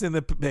place in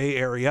the Bay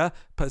Area,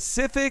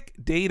 Pacific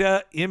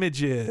Data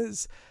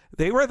Images.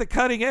 They were at the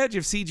cutting edge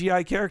of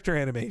CGI character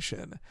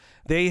animation.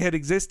 They had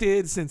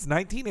existed since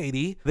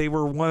 1980. They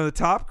were one of the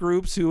top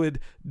groups who had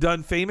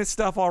done famous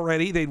stuff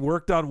already. They'd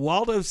worked on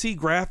Waldo C.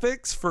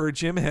 Graphics for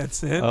Jim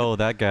Henson. Oh,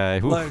 that guy.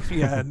 Like,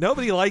 yeah,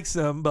 nobody likes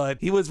him, but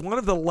he was one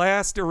of the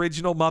last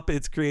original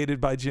Muppets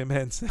created by Jim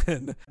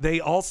Henson. They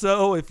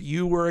also, if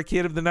you were a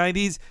kid of the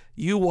 90s,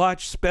 you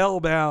watched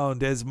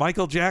Spellbound as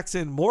Michael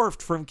Jackson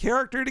morphed from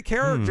character to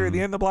character at the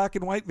end of the black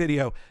and white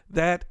video.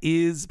 That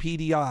is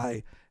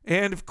PDI.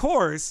 And of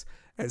course,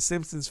 as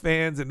Simpsons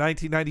fans in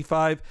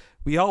 1995,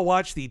 we all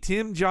watched the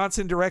Tim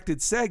Johnson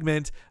directed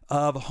segment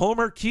of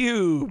Homer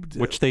Cubed,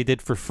 which they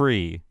did for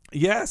free.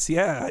 Yes,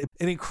 yeah.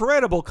 An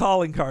incredible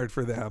calling card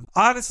for them.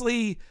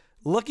 Honestly,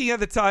 looking at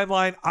the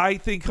timeline, I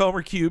think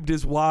Homer Cubed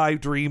is why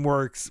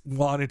DreamWorks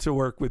wanted to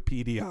work with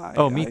PDI.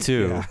 Oh, me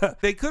too. Yeah.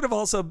 They could have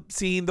also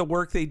seen the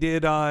work they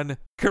did on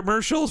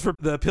commercials for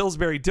the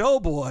Pillsbury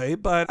Doughboy,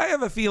 but I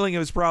have a feeling it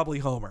was probably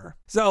Homer.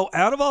 So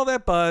out of all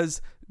that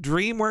buzz,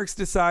 DreamWorks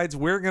decides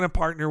we're going to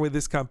partner with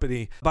this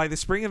company. By the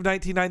spring of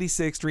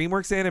 1996,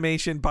 DreamWorks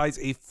Animation buys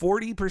a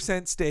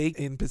 40% stake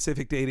in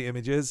Pacific Data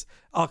Images.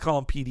 I'll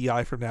call them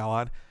PDI from now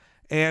on.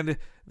 And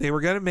they were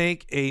going to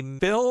make a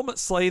film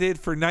slated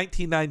for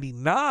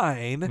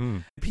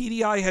 1999.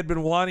 PDI had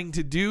been wanting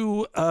to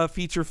do a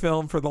feature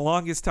film for the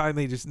longest time.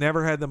 They just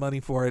never had the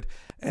money for it.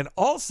 And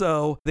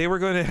also, they were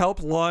going to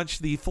help launch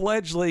the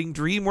fledgling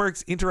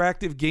DreamWorks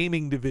Interactive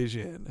Gaming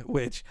Division,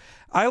 which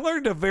I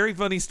learned a very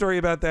funny story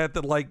about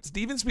that like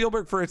Steven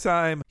Spielberg for a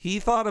time, he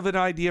thought of an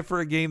idea for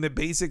a game that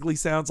basically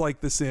sounds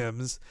like The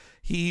Sims.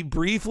 He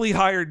briefly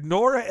hired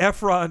Nora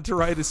Ephron to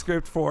write a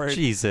script for it.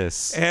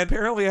 Jesus. And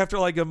apparently after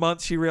like a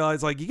month, she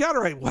realized like, you got to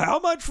write how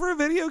much for a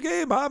video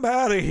game? I'm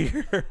out of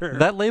here.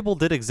 That label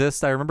did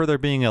exist. I remember there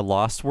being a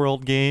Lost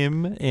World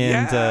game,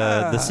 and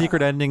the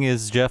secret ending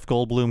is Jeff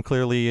Goldblum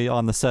clearly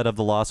on the set of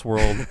The Lost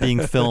World being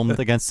filmed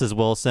against his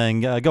will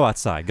saying, go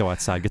outside,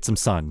 get some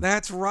sun.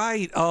 That's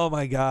right. Oh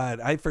my God.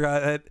 I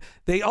forgot that.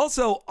 They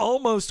also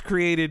almost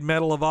created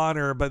Medal of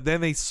Honor, but then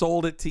they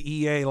sold it to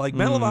EA. Like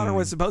Medal of Honor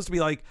was supposed to be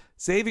like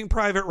Saving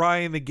Private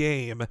Ryan the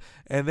game,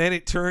 and then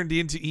it turned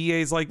into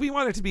EA's like, we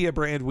want it to be a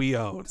brand we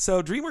own.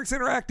 So DreamWorks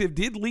Interactive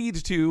did lead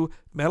to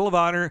Medal of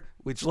Honor,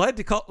 which led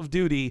to Call of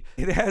Duty.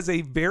 It has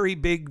a very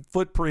big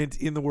footprint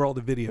in the world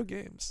of video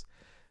games.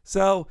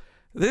 So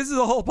this is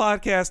a whole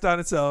podcast on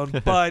its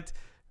own, but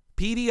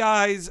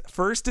PDI's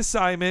first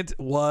assignment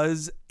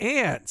was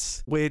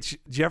Ants, which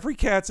Jeffrey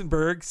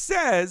Katzenberg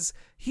says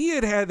he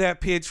had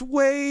that pitch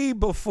way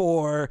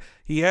before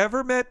he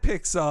ever met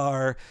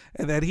Pixar,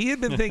 and that he had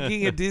been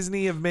thinking at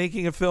Disney of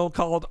making a film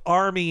called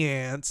Army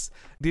Ants,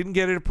 didn't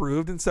get it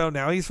approved, and so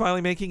now he's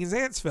finally making his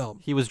Ants film.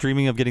 He was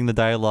dreaming of getting the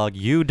dialogue,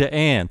 you to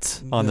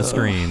ant, on the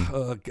screen.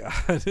 Oh,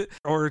 God.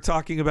 Or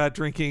talking about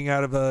drinking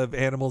out of an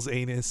animal's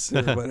anus.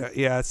 Or whatever.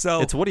 Yeah,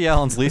 so it's Woody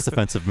Allen's least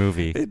offensive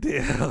movie.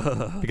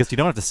 Because you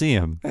don't have to see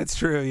him. That's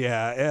true,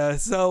 yeah.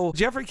 So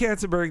Jeffrey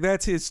Katzenberg,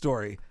 that's his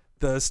story.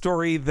 The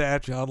story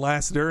that John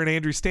Lasseter and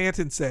Andrew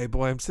Stanton say.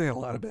 Boy, I'm saying a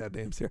lot of bad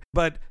names here.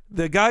 But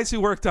the guys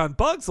who worked on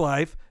Bug's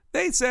Life,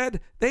 they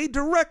said they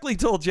directly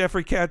told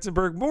Jeffrey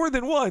Katzenberg more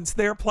than once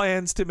their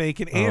plans to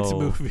make an Ants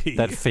movie.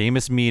 That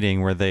famous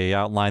meeting where they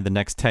outlined the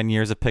next 10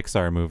 years of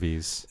Pixar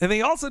movies. And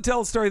they also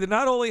tell a story that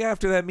not only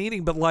after that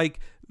meeting, but like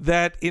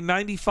that in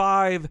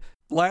 95,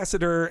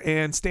 Lasseter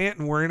and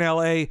Stanton were in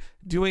LA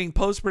doing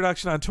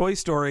post-production on Toy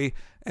Story,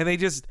 and they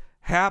just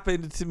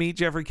happened to meet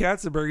Jeffrey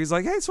Katzenberg. He's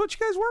like, hey, so what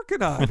you guys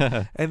working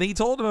on? And he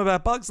told him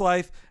about Bug's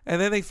Life,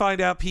 and then they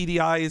find out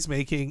PDI is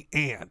making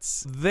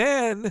Ants.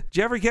 Then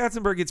Jeffrey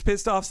Katzenberg gets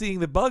pissed off seeing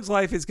that Bug's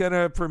Life is going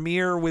to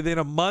premiere within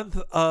a month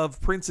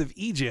of Prince of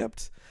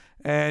Egypt,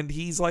 and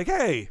he's like,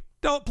 hey,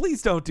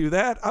 please don't do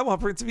that. I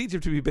want Prince of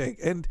Egypt to be big.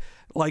 And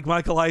like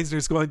Michael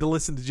Eisner's going to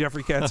listen to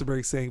Jeffrey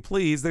Katzenberg saying,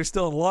 please, they're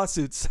still in a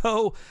lawsuit.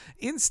 So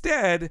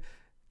instead,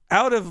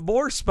 out of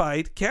more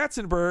spite,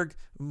 Katzenberg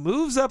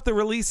moves up the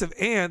release of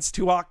Ants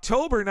to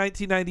October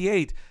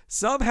 1998.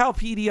 Somehow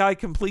PDI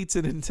completes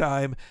it in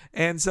time,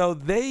 and so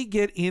they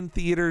get in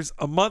theaters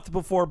a month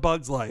before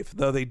Bug's Life,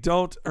 though they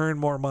don't earn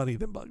more money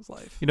than Bug's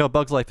Life. You know,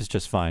 Bug's Life is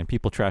just fine.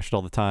 People trash it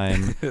all the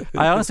time.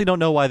 I honestly don't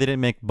know why they didn't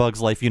make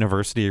Bug's Life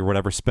University or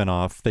whatever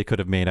spinoff they could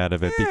have made out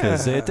of it,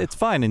 because it's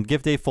fine, and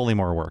give Dave Foley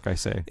more work, I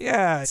say.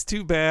 Yeah, it's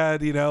too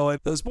bad, you know.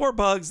 Those poor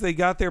bugs, they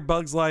got their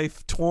Bug's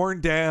Life torn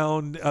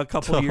down a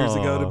couple of years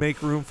ago to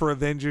make room for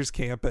Avengers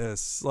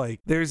Campus. Like,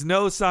 there's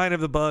no sign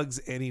of the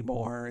bugs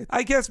anymore.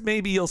 I guess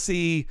maybe you'll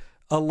see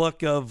a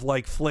look of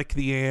like Flick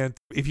the Ant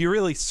if you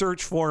really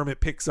search for him at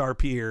Pixar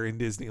Pier in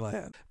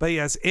Disneyland. But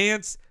yes,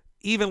 Ants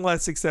even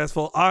less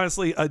successful.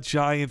 Honestly, a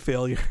giant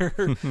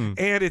failure.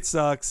 And it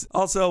sucks.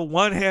 Also,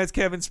 one has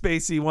Kevin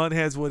Spacey, one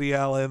has Woody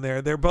Allen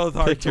there. They're both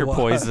hard Pick to your watch.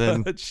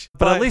 poison. But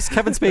at least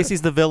Kevin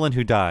Spacey's the villain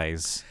who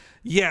dies.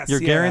 Yes. You're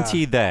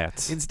guaranteed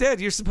that.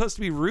 Instead, you're supposed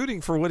to be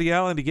rooting for Woody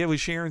Allen to get with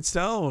Sharon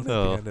Stone at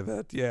the end of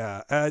it.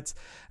 Yeah.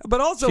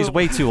 But also, she's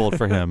way too old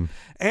for him.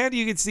 And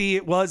you can see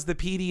it was the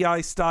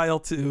PDI style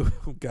too.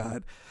 Oh,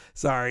 God.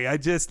 Sorry, I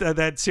just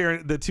that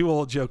Sharon, the too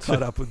old joke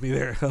caught up with me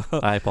there.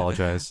 I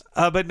apologize.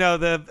 But no,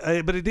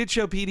 but it did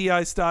show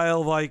PDI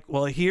style. Like,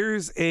 well,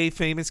 here's a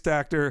famous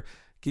actor.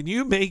 Can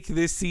you make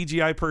this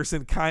CGI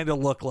person kind of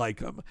look like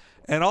him?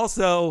 And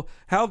also,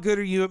 how good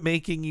are you at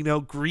making,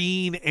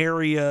 green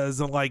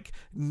areas and like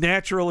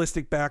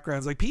naturalistic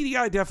backgrounds? Like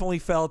PDI definitely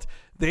felt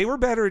they were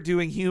better at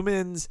doing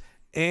humans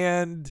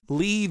and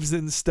leaves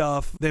and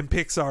stuff than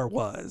Pixar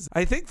was.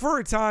 I think for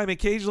a time,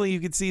 occasionally you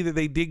could see that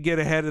they did get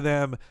ahead of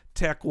them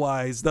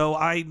tech-wise, though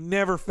I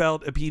never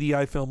felt a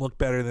PDI film looked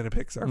better than a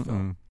Pixar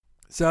film.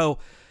 So,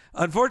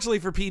 unfortunately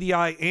for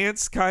PDI,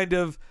 Ants kind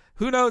of,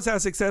 who knows how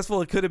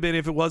successful it could have been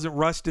if it wasn't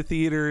rushed to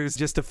theaters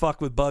just to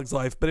fuck with Bug's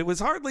Life, but it was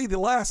hardly the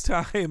last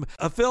time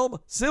a film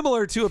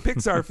similar to a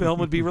Pixar film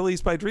would be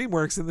released by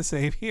DreamWorks in the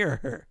same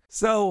year.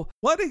 So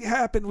what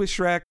happened with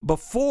Shrek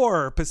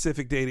before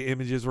Pacific Data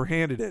Images were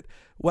handed it?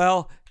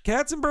 Well,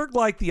 Katzenberg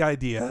liked the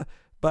idea,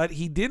 but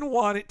he didn't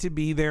want it to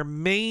be their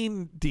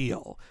main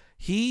deal.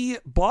 He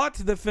bought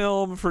the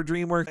film for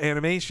DreamWorks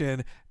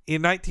Animation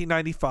in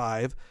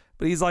 1995,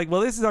 but he's like, well,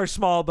 this is our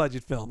small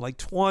budget film, like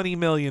 $20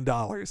 million.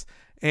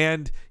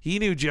 And he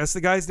knew just the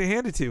guys to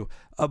hand it to.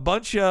 A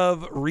bunch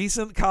of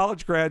recent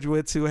college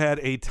graduates who had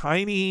a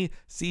tiny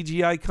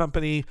CGI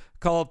company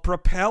called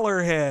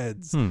Propeller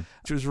Heads,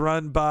 which was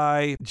run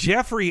by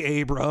Jeffrey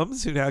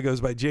Abrams, who now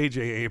goes by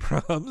J.J.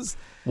 Abrams.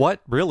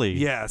 What? Really?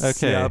 Yes.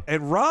 Okay. Yep.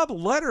 And Rob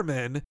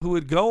Letterman, who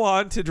would go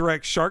on to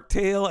direct Shark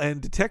Tale and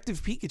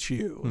Detective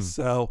Pikachu.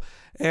 So,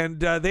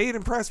 and they had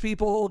impressed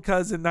people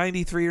because in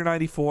 93 or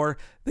 94,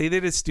 they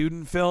did a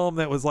student film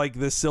that was like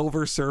The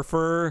Silver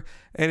Surfer,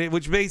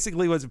 which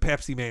basically was a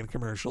Pepsi Man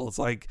commercial. It's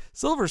like,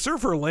 Silver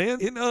Surfer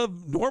land in a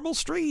normal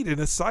street and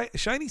a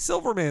shiny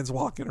silver man's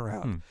walking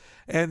around.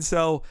 And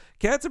so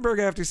Katzenberg,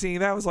 after seeing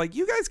that, was like,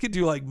 you guys could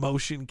do like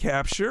motion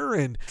capture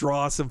and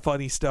draw some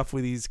funny stuff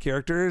with these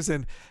characters.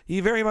 And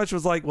he very much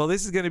was like, well,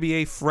 this is going to be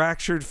a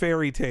fractured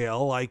fairy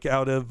tale like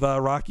out of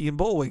Rocky and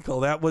Bullwinkle.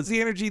 That was the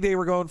energy they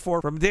were going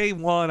for from day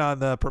one on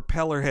the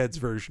Propeller Heads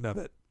version of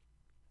it.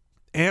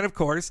 And of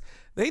course,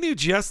 they knew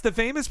just the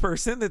famous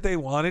person that they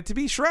wanted to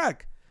be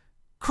Shrek.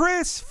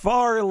 Chris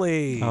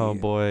Farley. Oh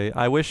boy,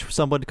 I wish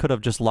someone could have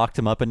just locked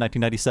him up in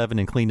 1997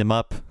 and cleaned him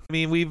up. I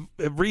mean, we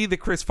read the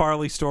Chris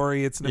Farley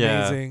story. It's an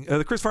amazing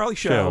the Chris Farley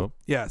show.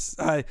 Yes,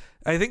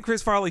 I think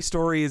Chris Farley's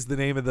story is the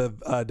name of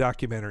the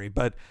documentary.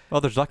 But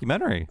there's a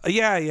documentary.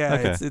 Yeah,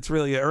 Okay. It's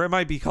really, or it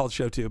might be called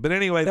Show 2. But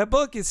anyway, that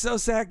book is so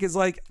sad. Is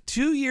like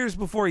 2 years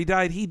before he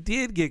died, he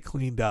did get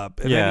cleaned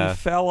up, and then he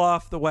fell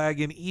off the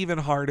wagon even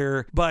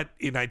harder. But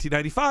in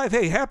 1995,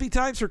 hey, happy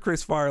times for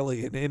Chris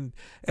Farley, and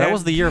that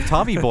was the year of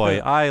Tommy Boy.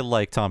 I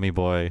like Tommy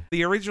Boy.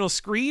 The original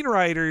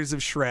screenwriters of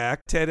Shrek,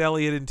 Ted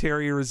Elliott and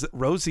Terry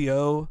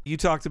Rossio, you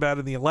talked about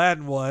in the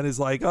Aladdin one, is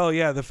like, oh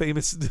yeah, the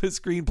famous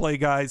screenplay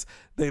guys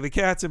the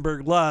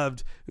Katzenberg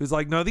loved. It was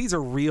like, no, these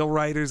are real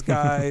writers,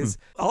 guys.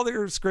 All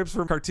their scripts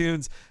from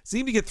cartoons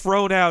seem to get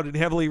thrown out and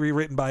heavily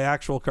rewritten by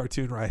actual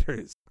cartoon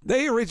writers.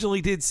 They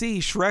originally did see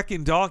Shrek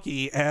and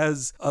Donkey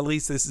as, at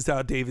least this is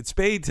how David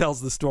Spade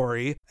tells the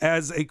story,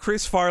 as a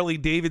Chris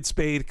Farley-David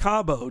Spade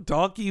combo.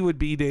 Donkey would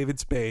be David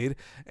Spade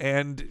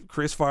and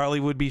Chris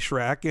Farley would be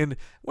Shrek. And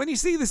when you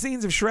see the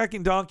scenes of Shrek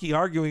and Donkey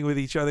arguing with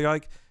each other, you're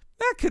like,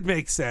 that could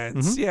make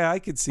sense. Yeah, I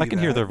could see that. I can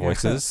hear their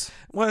voices.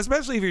 Well,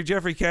 especially if you're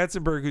Jeffrey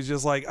Katzenberg, who's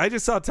just like, I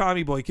just saw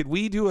Tommy Boy. Could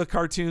we do a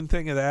cartoon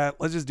thing of that?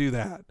 Let's just do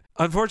that.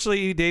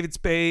 Unfortunately, David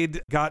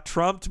Spade got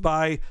trumped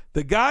by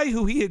the guy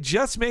who he had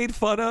just made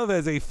fun of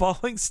as a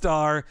falling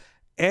star,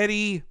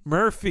 Eddie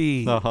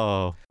Murphy.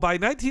 Oh. By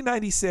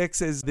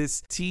 1996, as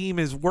this team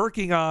is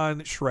working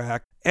on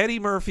Shrek, Eddie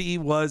Murphy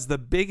was the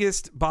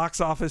biggest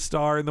box office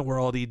star in the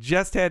world. He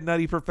just had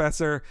Nutty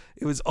Professor.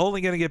 It was only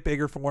going to get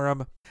bigger for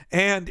him.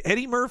 And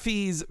Eddie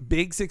Murphy's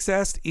big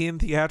success in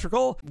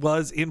theatrical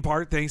was in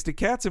part thanks to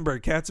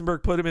Katzenberg.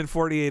 Katzenberg put him in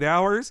 48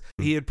 Hours.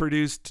 He had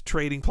produced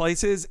Trading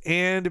Places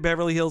and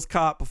Beverly Hills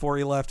Cop before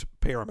he left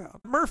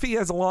Paramount. Murphy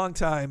has a long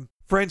time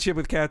friendship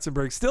with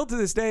Katzenberg. Still to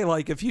this day,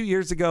 like a few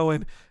years ago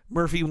when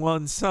Murphy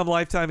won some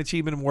Lifetime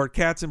Achievement Award,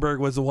 Katzenberg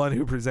was the one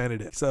who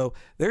presented it. So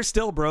they're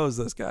still bros,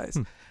 those guys.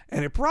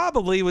 And it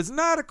probably was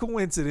not a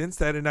coincidence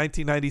that in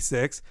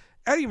 1996,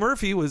 Eddie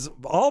Murphy was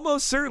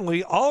almost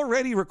certainly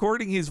already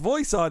recording his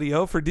voice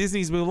audio for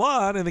Disney's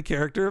Mulan and the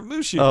character of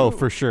Mushu. Oh,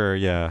 for sure,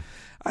 yeah.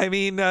 I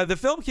mean, the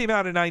film came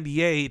out in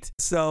 98,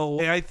 so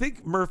I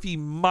think Murphy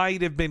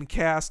might have been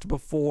cast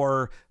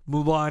before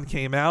Mulan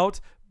came out,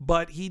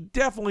 but he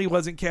definitely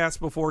wasn't cast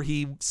before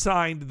he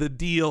signed the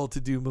deal to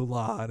do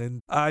Mulan.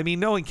 And I mean,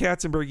 knowing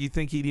Katzenberg, you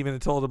think he'd even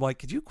have told him, like,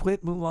 could you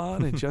quit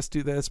Mulan and just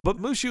do this? But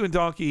Mushu and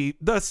Donkey,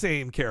 the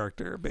same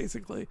character,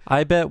 basically.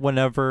 I bet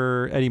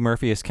whenever Eddie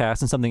Murphy is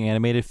cast in something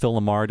animated, Phil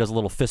Lamar does a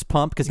little fist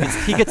pump because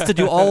he gets to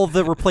do all of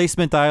the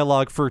replacement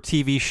dialogue for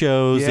TV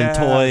shows and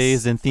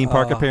toys and theme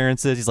park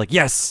appearances. He's like,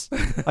 yes,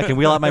 I can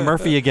wheel out my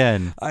Murphy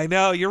again. I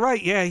know, you're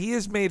right. Yeah, he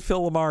has made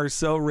Phil Lamar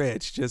so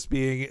rich, just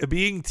being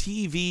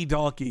TV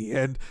Donkey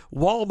and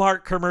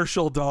Walmart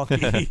commercial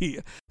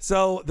Donkey.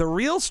 So the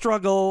real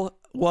struggle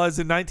was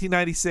in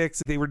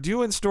 1996. They were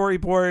doing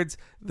storyboards.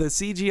 The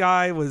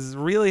CGI was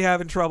really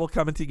having trouble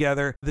coming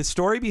together. The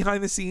story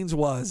behind the scenes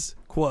was,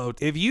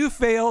 quote, if you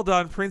failed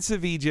on Prince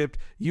of Egypt,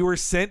 you were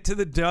sent to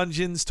the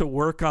dungeons to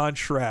work on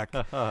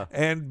Shrek.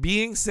 And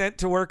being sent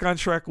to work on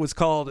Shrek was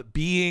called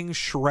being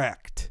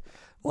Shreked.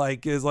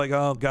 Like, it's like,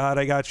 oh God,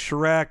 I got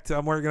Shreked.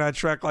 I'm working on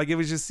Shrek. Like, it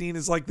was just seen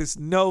as like this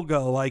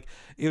no-go. Like,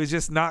 it was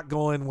just not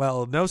going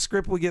well. No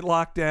script would get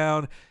locked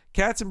down.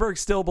 Katzenberg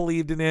still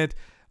believed in it.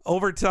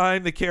 Over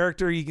time, the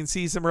character, you can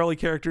see some early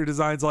character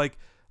designs like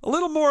a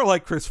little more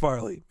like Chris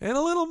Farley and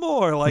a little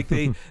more like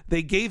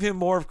they gave him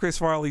more of Chris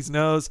Farley's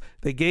nose.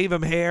 They gave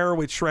him hair,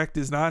 which Shrek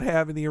does not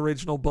have in the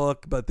original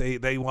book, but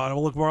they want him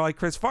to look more like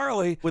Chris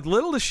Farley. With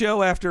little to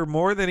show after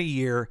more than a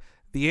year,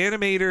 the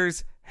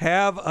animators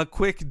have a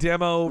quick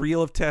demo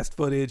reel of test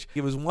footage.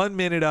 It was 1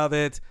 minute of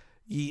it.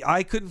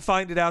 I couldn't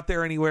find it out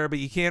there anywhere, but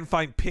you can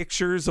find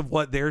pictures of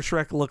what their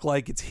Shrek looked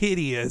like. It's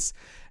hideous.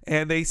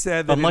 And they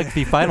said that unlike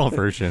the final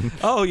version.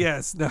 Oh,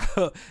 yes. No,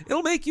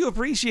 it'll make you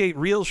appreciate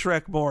real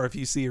Shrek more if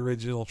you see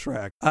original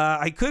Shrek.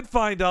 I could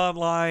find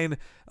online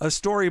a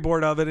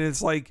storyboard of it, and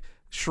it's like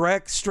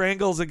Shrek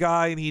strangles a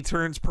guy and he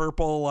turns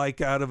purple like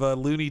out of a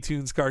Looney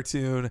Tunes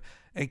cartoon.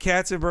 And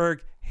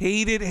Katzenberg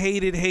hated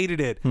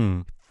it.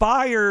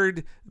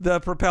 Fired the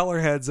propeller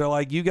heads. They're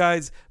like, you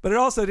guys, but it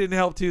also didn't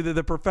help too that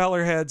the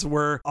propeller heads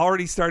were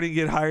already starting to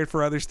get hired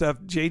for other stuff.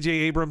 J.J.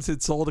 Abrams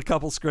had sold a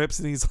couple scripts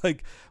and he's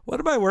like, what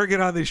am I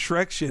working on this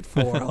Shrek shit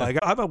for? Like,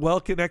 I'm a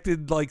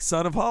well-connected like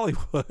son of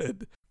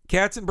Hollywood.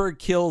 Katzenberg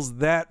kills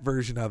that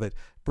version of it.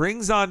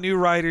 Brings on new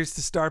writers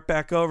to start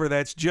back over.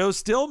 That's Joe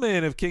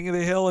Stillman of King of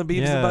the Hill and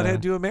Beavis and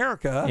Butthead Do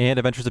America. And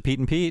Adventures of Pete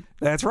and Pete.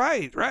 That's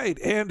right.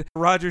 And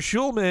Roger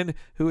Schulman,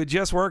 who had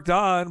just worked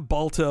on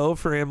Balto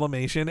for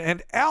Animation,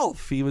 and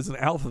Alf. He was an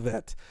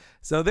alphabet.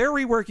 So they're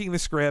reworking the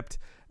script.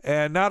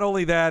 And not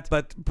only that,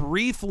 but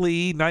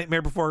briefly,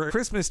 Nightmare Before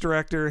Christmas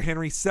director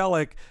Henry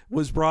Selick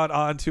was brought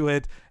onto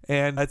it.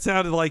 And it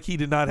sounded like he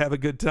did not have a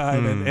good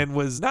time and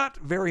was not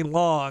very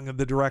long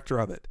the director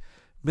of it.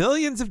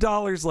 Millions of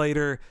dollars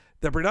later,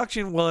 the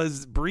production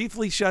was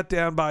briefly shut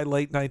down by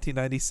late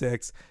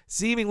 1996.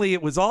 Seemingly,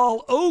 it was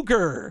all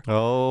ogre.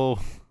 Oh.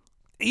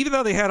 Even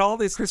though they had all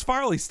this Chris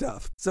Farley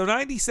stuff. So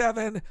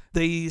 97,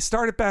 they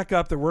start it back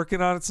up. They're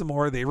working on it some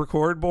more. They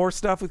record more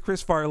stuff with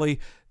Chris Farley.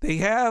 They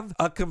have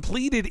a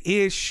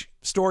completed-ish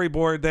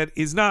storyboard that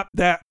is not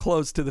that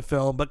close to the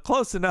film, but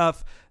close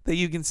enough that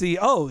you can see,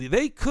 oh,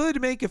 they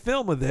could make a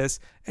film with this.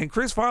 And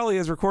Chris Farley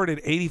has recorded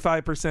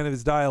 85% of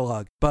his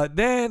dialogue. But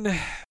then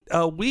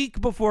a week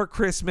before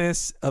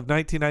Christmas of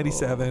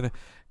 1997,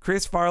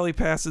 Chris Farley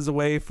passes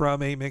away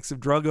from a mix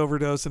of drug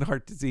overdose and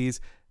heart disease.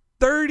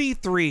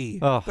 33.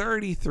 Oh,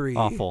 33.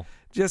 Awful.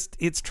 Just,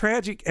 it's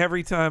tragic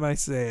every time I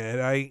say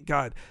it.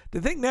 God,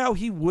 to think now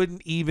he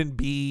wouldn't even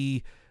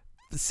be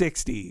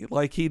 60.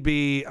 Like, he'd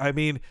be, I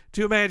mean,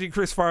 to imagine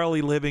Chris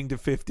Farley living to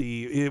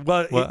 50.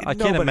 I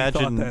can't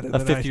imagine a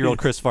 50-year-old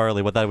Chris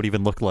Farley, what that would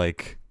even look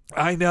like.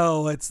 I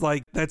know. It's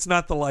like, that's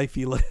not the life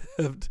he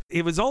lived.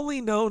 It was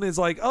only known as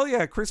like, oh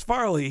yeah, Chris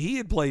Farley, he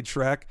had played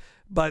Shrek,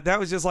 but that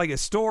was just like a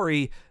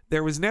story.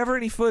 There was never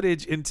any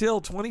footage until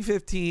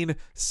 2015.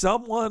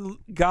 Someone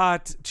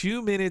got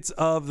 2 minutes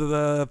of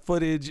the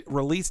footage,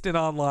 released it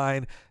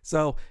online.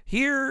 So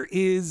here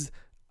is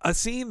a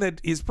scene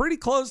that is pretty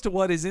close to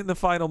what is in the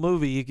final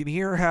movie. You can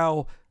hear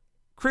how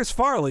Chris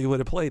Farley would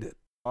have played it.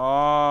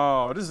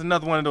 Oh, this is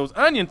another one of those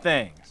onion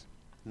things.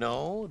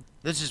 No,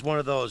 this is one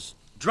of those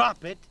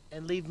drop it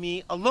and leave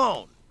me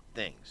alone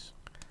things.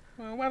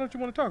 Well, why don't you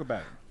want to talk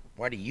about it?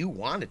 Why do you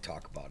want to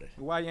talk about it?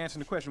 Why are you answering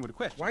the question with a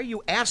question? Why are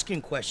you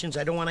asking questions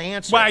I don't want to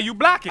answer? Why are you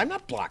blocking? I'm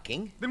not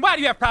blocking. Then why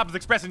do you have problems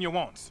expressing your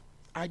wants?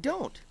 I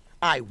don't.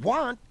 I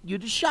want you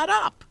to shut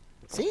up.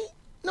 See?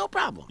 No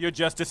problem. You're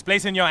just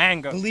displacing your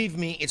anger. Believe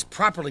me, it's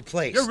properly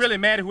placed. You're really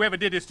mad at whoever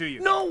did this to you.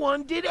 No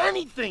one did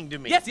anything to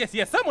me.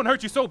 Yes. Someone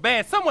hurt you so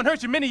bad. Someone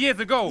hurt you many years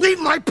ago. Leave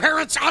my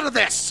parents out of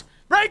this!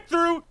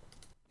 Breakthrough!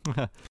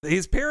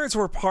 His parents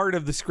were part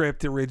of the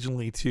script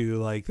originally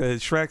too. Like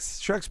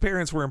Shrek's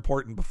parents were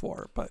important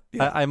before, but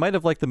yeah. I might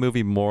have liked the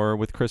movie more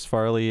with Chris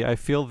Farley. I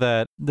feel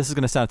that this is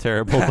going to sound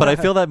terrible, but I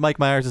feel that Mike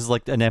Myers is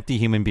like an empty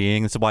human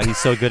being. That's why he's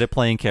so good at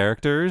playing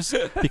characters,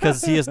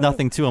 because he has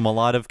nothing to him. A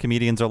lot of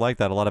comedians are like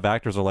that. A lot of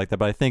actors are like that.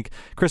 But I think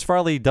Chris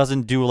Farley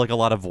doesn't do like a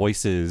lot of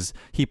voices.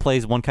 He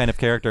plays one kind of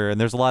character,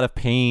 and there's a lot of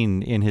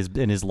pain in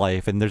his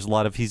life, and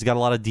he's got a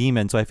lot of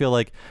demons. So I feel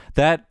like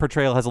that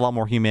portrayal has a lot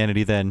more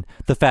humanity than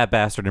the fat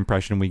bastard accurate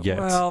impression we get.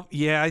 Well,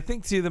 yeah, I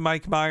think too the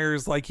Mike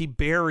Myers, like, he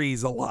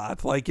buries a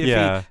lot. Like, if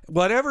Yeah.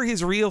 whatever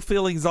his real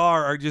feelings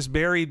are just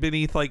buried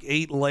beneath like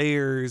 8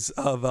 layers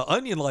of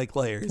onion-like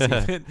layers,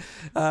 even.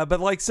 But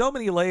like so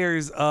many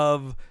layers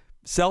of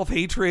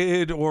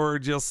self-hatred or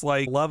just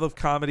like love of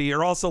comedy,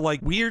 or also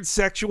like weird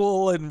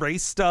sexual and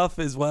race stuff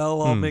as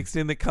well, all mixed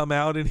in, that come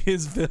out in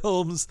his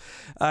films.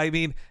 I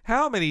mean,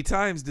 how many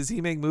times does he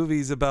make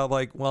movies about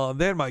like, well, and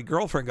then my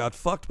girlfriend got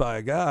fucked by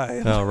a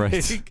guy? Oh,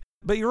 right. Like,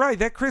 but you're right,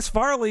 that Chris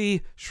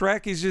Farley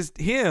Shrek is just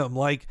him.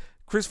 Like,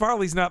 Chris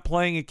Farley's not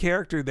playing a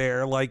character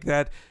there like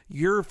that.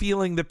 You're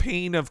feeling the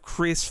pain of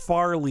Chris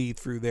Farley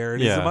through there.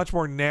 It is a much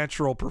more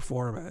natural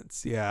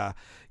performance. Yeah.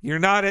 You're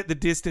not at the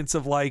distance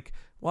of like,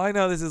 well, I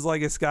know this is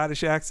like a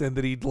Scottish accent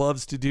that he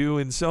loves to do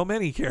in so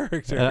many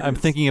characters. I'm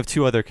thinking of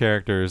 2 other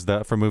characters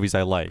that for movies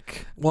I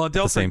like. Well, at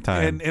the same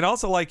time. and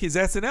also like his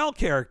SNL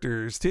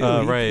characters too.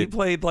 Right. He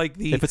played like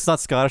the If it's not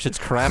Scottish, it's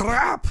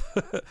crap.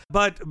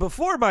 But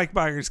before Mike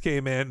Myers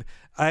came in,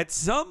 at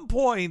some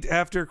point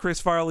after Chris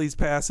Farley's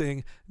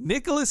passing,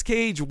 Nicolas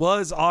Cage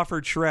was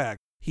offered Shrek.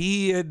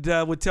 He had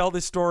would tell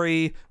this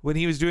story when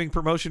he was doing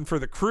promotion for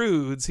The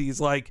Croods.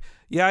 He's like,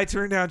 yeah, I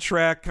turned down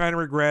Shrek, kind of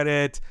regret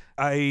it.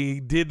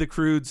 I did The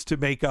Croods to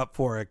make up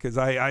for it because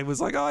I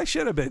was like, oh, I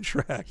should have been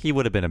Shrek. He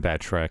would have been a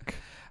bad Shrek.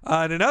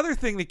 And another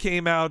thing that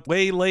came out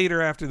way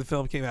later after the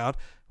film came out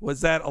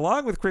was that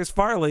along with Chris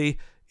Farley,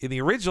 in the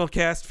original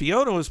cast,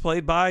 Fiona was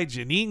played by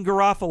Janine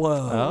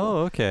Garofalo. Oh,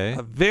 okay.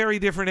 A very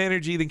different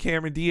energy than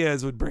Cameron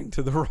Diaz would bring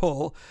to the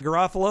role.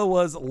 Garofalo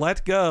was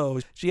let go.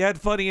 She had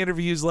funny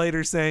interviews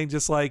later saying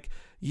just like,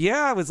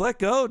 yeah, I was let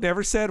go,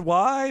 never said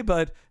why,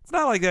 but it's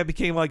not like that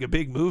became like a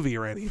big movie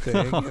or anything.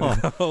 You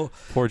know?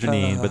 Poor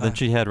Janine. But then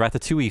she had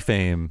Ratatouille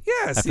fame.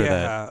 Yes, after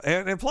yeah.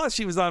 that. And plus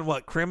she was on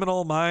what,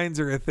 Criminal Minds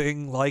or a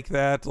thing like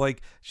that.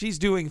 Like, she's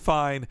doing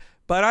fine.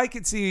 But I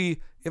could see,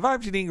 if I'm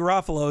Janine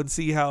Garofalo, and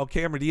see how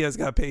Cameron Diaz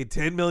got paid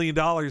 $10 million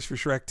for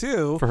Shrek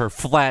 2. For her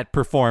flat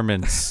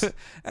performance.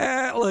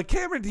 Look,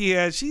 Cameron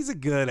Diaz, she's a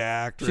good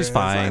actress. She's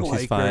fine. I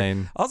She's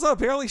fine. Her. Also,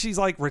 apparently she's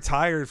like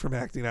retired from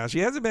acting now. She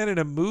hasn't been in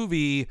a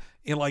movie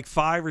in like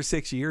 5 or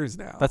 6 years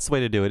now. That's the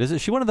way to do it.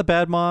 Is she one of the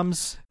bad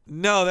moms?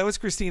 No, that was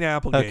Christine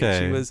Applegate.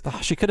 Okay.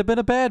 She could have been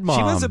a bad mom.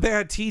 She was a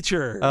bad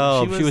teacher.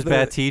 Oh, she was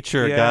bad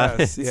teacher. Yes, Got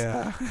it.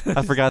 Yeah.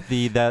 I forgot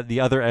the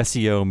other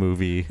SEO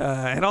movie.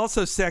 And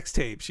also Sex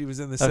Tape. She was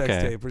in the Sex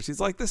Tape where she's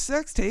like, the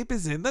sex tape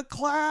is in the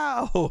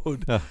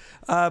cloud.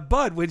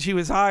 But when she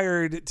was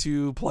hired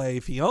to play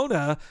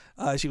Fiona,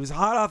 she was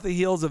hot off the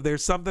heels of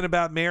There's Something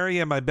About Mary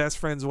and My Best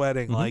Friend's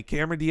Wedding. Mm-hmm. Like,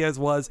 Cameron Diaz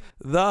was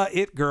the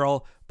it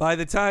girl. By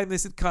the time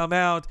this had come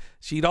out,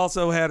 she'd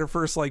also had her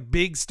first like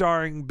big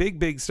starring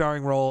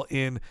role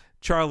in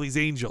Charlie's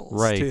Angels,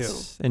 right? Too.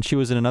 And she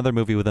was in another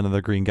movie with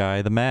another green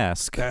guy, The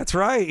Mask. That's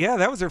right. Yeah,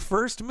 that was her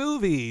first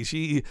movie.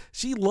 She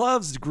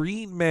loves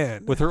green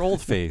men with her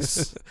old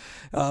face.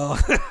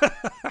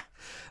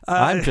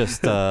 I'm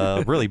just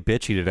really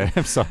bitchy today.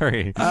 I'm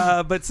sorry.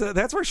 But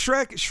that's where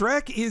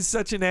Shrek is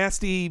such a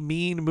nasty,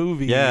 mean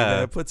movie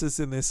that puts us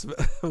in this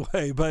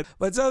way. But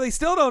so they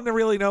still don't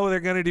really know what they're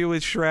going to do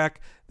with Shrek.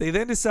 They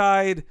then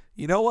decide,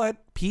 you know what?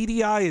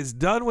 PDI is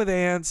done with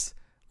ants.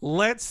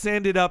 Let's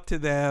send it up to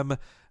them.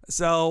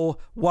 So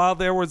while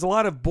there was a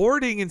lot of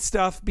boarding and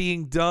stuff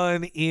being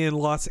done in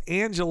Los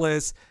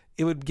Angeles,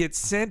 it would get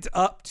sent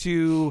up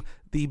to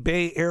the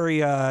Bay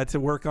Area to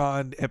work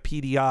on at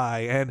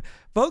PDI. And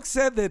folks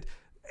said that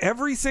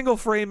every single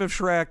frame of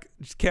Shrek,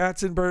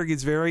 Katzenberg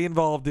is very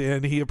involved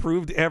in. He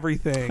approved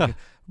everything.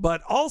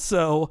 But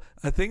also,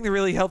 a thing that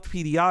really helped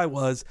PDI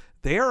was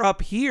they're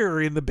up here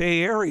in the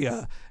Bay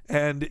Area,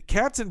 and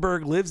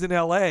Katzenberg lives in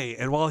LA.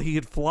 And while he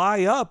could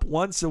fly up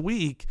once a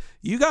week,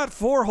 you got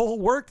 4 whole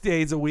work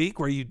days a week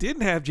where you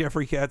didn't have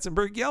Jeffrey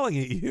Katzenberg yelling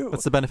at you.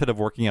 That's the benefit of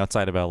working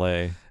outside of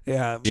LA.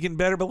 Yeah, you can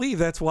better believe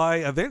that's why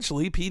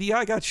eventually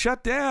PDI got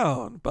shut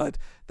down. But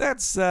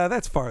that's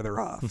farther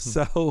off.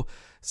 So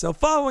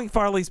following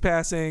Farley's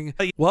passing,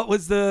 what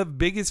was the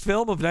biggest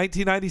film of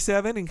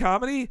 1997 in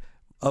comedy?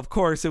 Of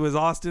course, it was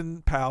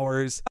Austin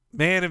Powers'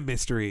 Man of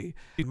Mystery.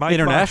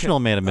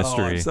 International Man of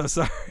Mystery. Oh, I'm so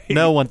sorry.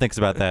 No one thinks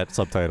about that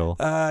subtitle.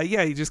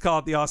 Yeah, you just call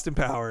it the Austin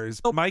Powers.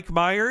 Mike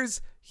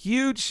Myers,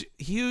 huge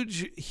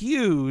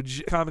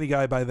comedy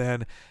guy by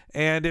then.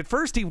 And at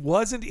first he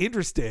wasn't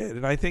interested.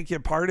 And I think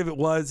part of it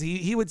was,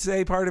 he would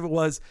say part of it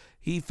was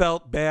he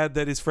felt bad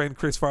that his friend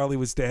Chris Farley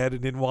was dead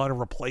and didn't want to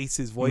replace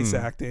his voice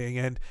acting.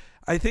 And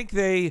I think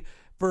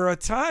for a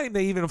time,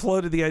 they even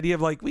floated the idea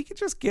of like, we could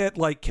just get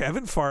like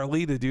Kevin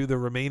Farley to do the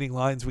remaining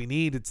lines we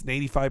need. It's an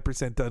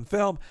 85% done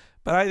film.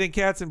 But I think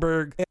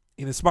Katzenberg,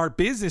 in a smart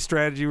business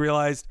strategy,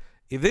 realized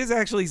if this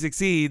actually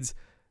succeeds,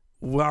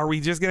 are we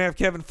just going to have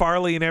Kevin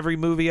Farley in every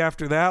movie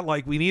after that?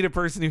 Like, we need a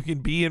person who can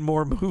be in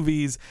more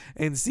movies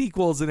and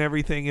sequels and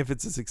everything if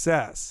it's a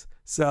success.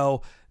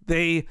 So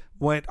they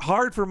went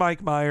hard for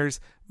Mike Myers.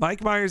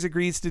 Mike Myers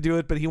agrees to do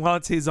it, but he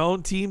wants his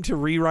own team to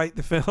rewrite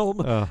the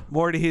film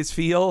more to his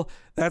feel.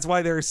 That's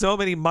why there are so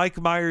many Mike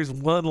Myers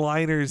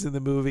one-liners in the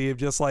movie of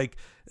just like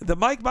the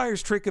Mike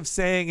Myers trick of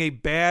saying a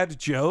bad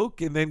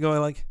joke and then going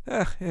like,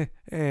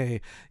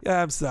 hey,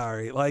 yeah, I'm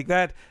sorry. Like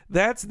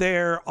that's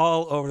there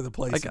all over the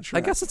place.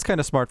 I guess it's kind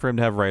of smart for him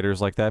to have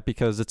writers like that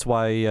because it's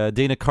why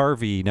Dana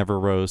Carvey never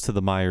rose to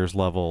the Myers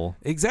level.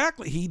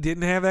 Exactly. He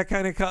didn't have that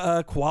kind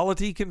of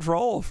quality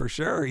control for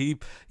sure. He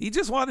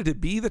just wanted to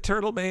be the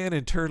Turtle Man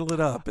and turtle it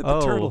up at the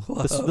Turtle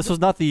Club. This was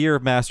not the year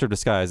of Master of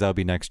Disguise. That would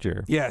be next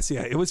year. Yes,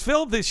 yeah. It was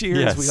filmed this year,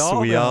 yes, as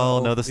we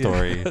all know the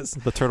story. Yes.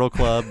 The Turtle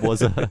Club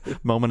was a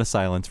moment of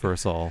silence for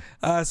us all.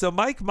 So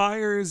Mike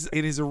Myers,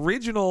 in his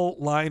original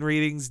line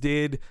readings,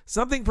 did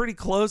something pretty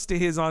close to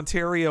his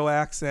Ontario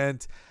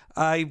accent.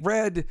 I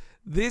read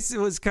this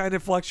was kind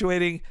of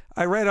fluctuating.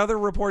 I read other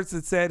reports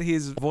that said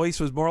his voice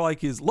was more like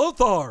his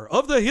Lothar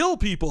of the Hill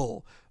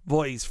People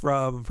voice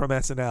from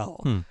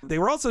SNL. They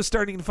were also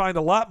starting to find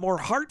a lot more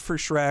heart for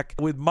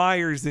Shrek with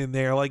Myers in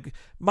there. Like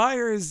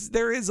Myers,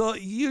 there is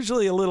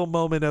usually a little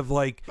moment of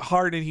like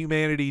heart and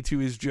humanity to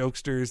his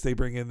jokesters they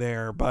bring in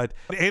there,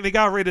 and they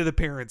got rid of the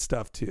parent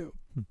stuff too.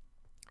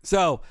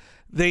 So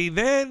they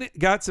then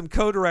got some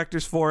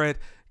co-directors for it.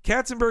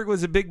 Katzenberg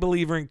was a big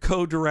believer in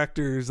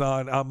co-directors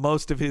on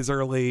most of his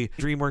early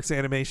DreamWorks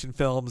animation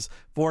films.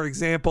 For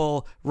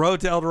example, Road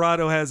to El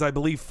Dorado has, I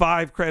believe,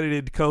 5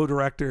 credited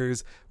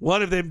co-directors.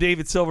 One of them,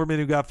 David Silverman,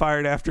 who got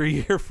fired after a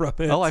year from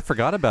it. Oh, I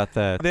forgot about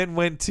that. Then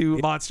went to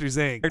Monsters,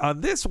 Inc.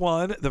 On this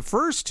one, the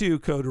first 2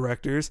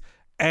 co-directors,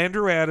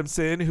 Andrew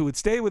Adamson, who would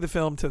stay with the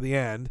film to the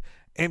end,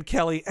 and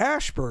Kelly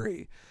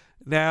Ashbury.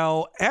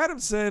 Now,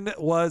 Adamson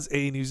was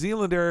a New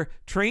Zealander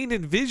trained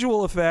in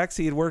visual effects.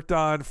 He had worked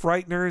on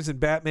Frighteners and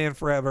Batman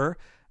Forever.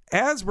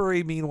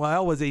 Asbury,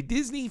 meanwhile, was a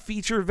Disney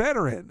feature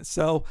veteran.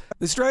 So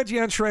the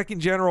strategy on Shrek in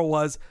general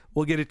was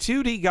we'll get a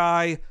 2D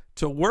guy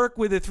to work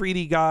with a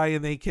 3D guy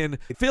and they can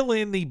fill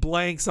in the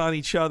blanks on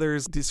each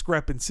other's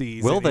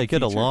discrepancies. Will they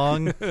get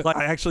along?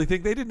 I actually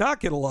think they did not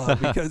get along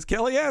because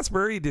Kelly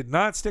Asbury did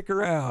not stick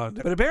around.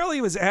 But apparently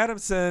it was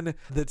Adamson.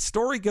 The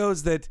story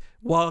goes that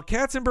while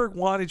Katzenberg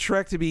wanted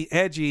Shrek to be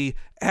edgy,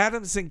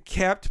 Adamson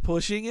kept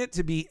pushing it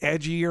to be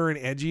edgier and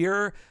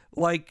edgier.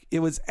 Like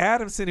it was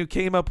Adamson who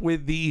came up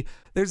with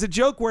there's a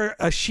joke where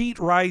a sheet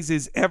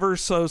rises ever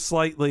so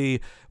slightly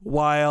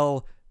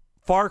while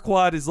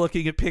Farquaad is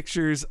looking at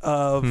pictures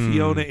of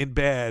Fiona in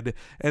bed,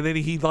 and then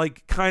he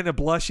like kind of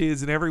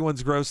blushes and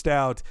everyone's grossed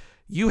out.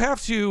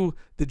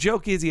 The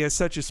joke is he has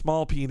such a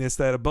small penis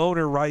that a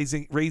boner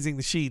raising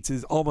the sheets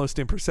is almost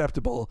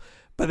imperceptible,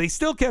 but they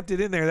still kept it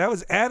in there. That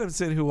was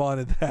Adamson who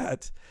wanted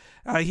that.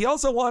 He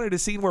also wanted a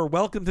scene where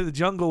Welcome to the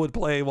Jungle would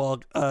play while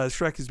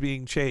Shrek is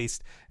being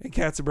chased, and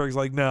Katzenberg's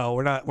like, no,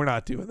 we're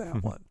not doing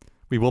that one.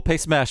 We will pay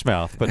Smash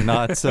Mouth, but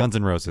not Sons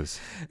and Roses.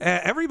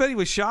 Everybody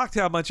was shocked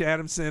how much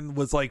Adamson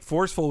was like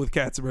forceful with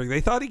Katzenberg.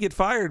 They thought he'd get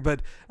fired,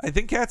 but I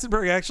think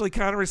Katzenberg actually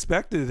kind of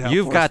respected how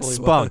You've got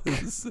spunk.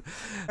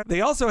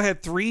 They also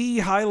had 3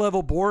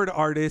 high-level board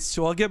artists,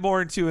 who I'll get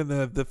more into in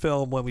the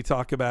film when we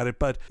talk about it,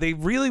 but they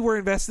really were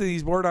invested in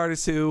these board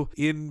artists who,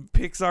 in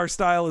Pixar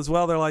style as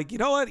well, they're like, you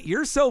know what?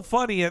 You're so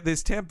funny at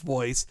this temp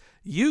voice.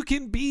 You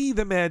can be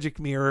the magic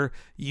mirror.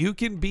 You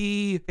can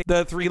be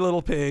the 3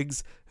 little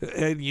pigs.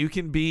 And you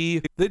can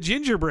be the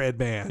gingerbread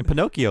man. And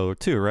Pinocchio,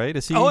 too, right?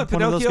 Is he and one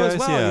Pinocchio of those guys? as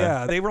well,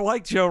 yeah. They were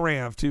like Joe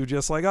Ranft, too,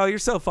 just like, oh, you're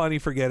so funny,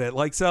 forget it.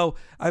 Like, so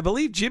I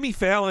believe Jimmy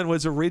Fallon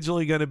was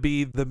originally going to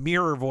be the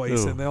mirror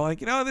voice. Ooh. And they're like,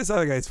 this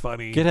other guy's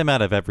funny. Get him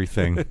out of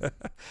everything.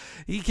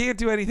 He can't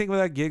do anything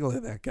without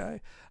giggling, that guy.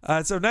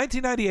 So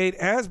 1998,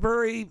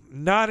 Asbury,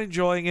 not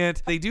enjoying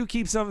it. They do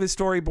keep some of his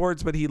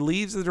storyboards, but he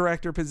leaves the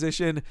director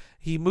position.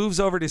 He moves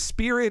over to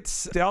Spirits,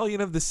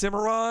 Stallion of the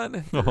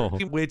Cimarron,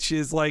 which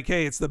is like,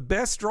 hey, it's the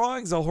best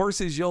drawings of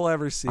horses you'll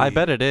ever see. I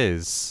bet it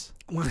is.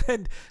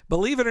 And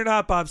believe it or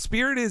not, Bob,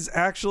 Spirit is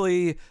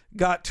actually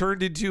got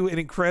turned into an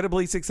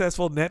incredibly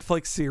successful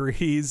Netflix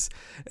series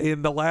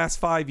in the last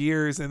 5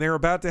 years, and they're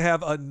about to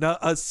have a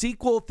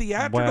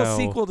theatrical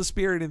sequel to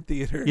Spirit in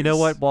theaters. You know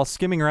what? While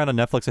skimming around on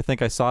Netflix, I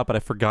think I saw it, but I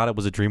forgot it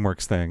was a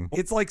DreamWorks thing.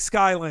 It's like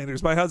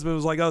Skylanders. My husband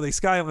was like, oh, they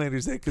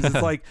Skylanders it, because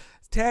it's like,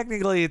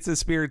 technically it's a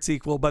Spirit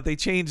sequel, but they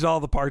changed all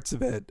the parts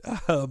of it.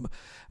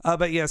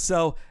 But yeah,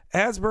 so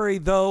Asbury,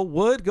 though,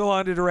 would go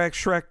on to direct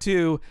Shrek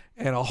 2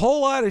 and a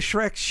whole lot of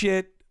Shrek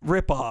shit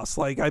ripoffs.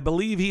 Like, I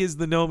believe he is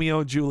the Romeo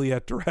and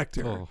Juliet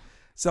director. Oh.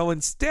 So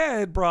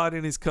instead, brought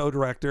in his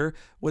co-director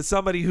was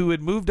somebody who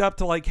had moved up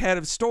to like head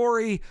of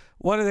story,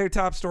 one of their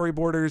top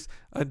storyboarders,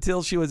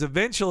 until she was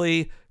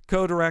eventually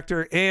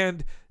co-director,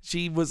 and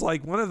she was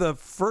like one of the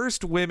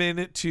first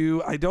women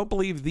to, I don't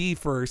believe the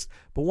first,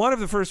 but one of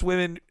the first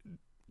women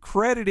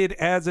credited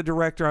as a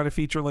director on a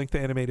feature-length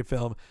animated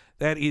film.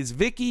 That is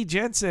Vicki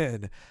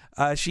Jensen.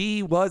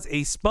 She was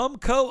a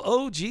Spumco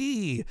OG.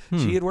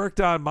 She had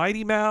worked on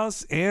Mighty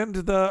Mouse and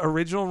the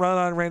original run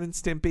on Ren and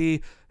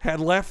Stimpy.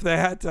 Had left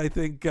that. I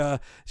think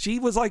she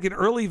was like an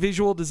early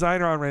visual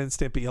designer on Ren and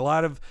Stimpy. A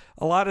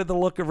lot of the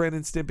look of Ren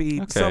and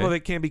Stimpy, some of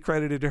it can be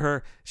credited to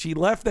her. She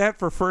left that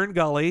for Fern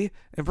Gully,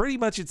 and pretty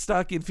much it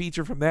stuck in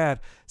feature from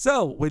that.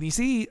 So when you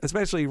see,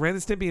 especially Ren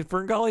and Stimpy and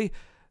Fern Gully,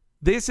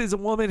 This is a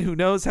woman who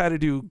knows how to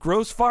do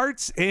gross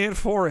farts and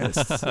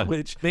forests,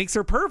 which makes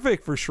her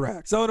perfect for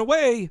Shrek. So in a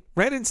way,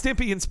 Ren and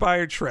Stimpy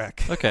inspired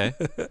Shrek. Okay.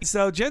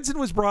 So Jensen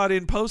was brought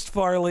in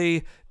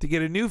post-Farley to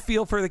get a new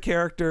feel for the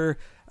character.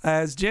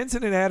 As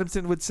Jensen and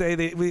Adamson would say,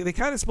 they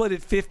kind of split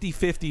it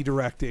 50-50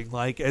 directing,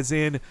 like as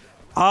in,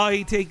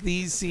 I take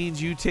these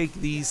scenes, you take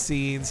these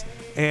scenes,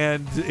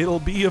 and it'll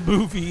be a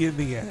movie in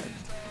the end.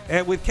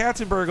 And with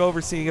Katzenberg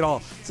overseeing it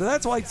all. So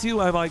that's why, too,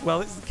 I'm like, well,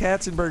 this is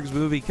Katzenberg's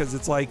movie because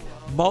it's like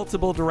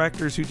multiple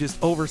directors who just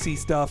oversee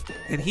stuff,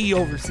 and he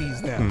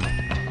oversees them.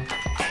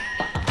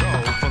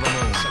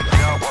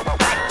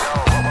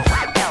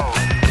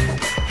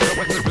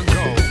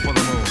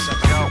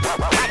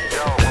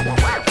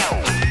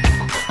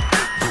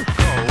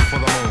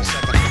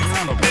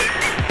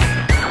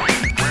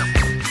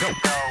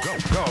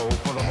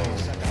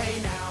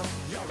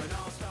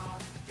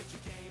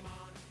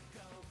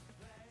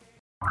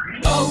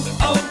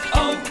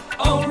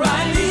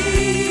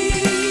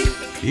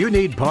 You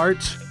need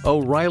parts?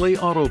 O'Reilly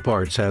Auto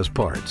Parts has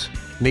parts.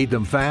 Need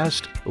them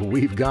fast?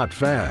 We've got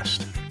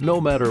fast. No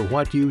matter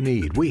what you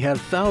need, we have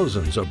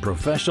thousands of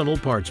professional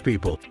parts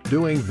people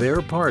doing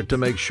their part to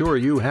make sure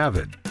you have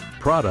it.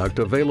 Product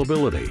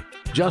availability.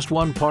 Just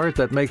one part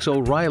that makes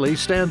O'Reilly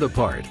stand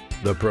apart.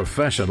 The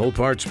professional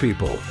parts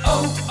people.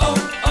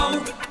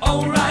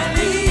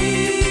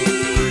 O'Reilly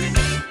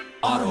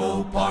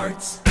Auto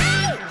Parts.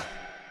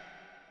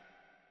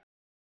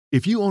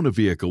 If you own a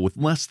vehicle with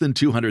less than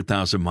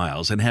 200,000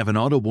 miles and have an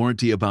auto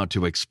warranty about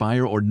to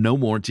expire or no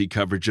warranty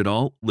coverage at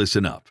all,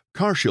 listen up.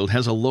 CarShield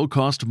has a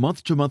low-cost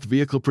month-to-month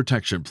vehicle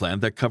protection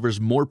plan that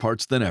covers more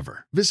parts than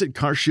ever. Visit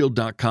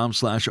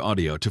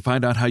carshield.com/audio to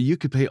find out how you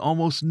could pay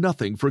almost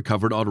nothing for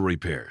covered auto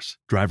repairs.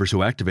 Drivers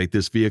who activate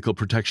this vehicle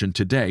protection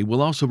today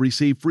will also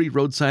receive free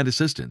roadside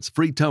assistance,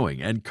 free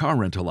towing, and car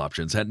rental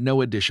options at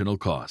no additional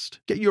cost.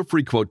 Get your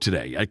free quote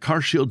today at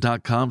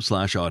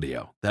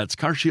carshield.com/audio. That's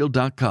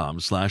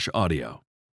carshield.com/audio.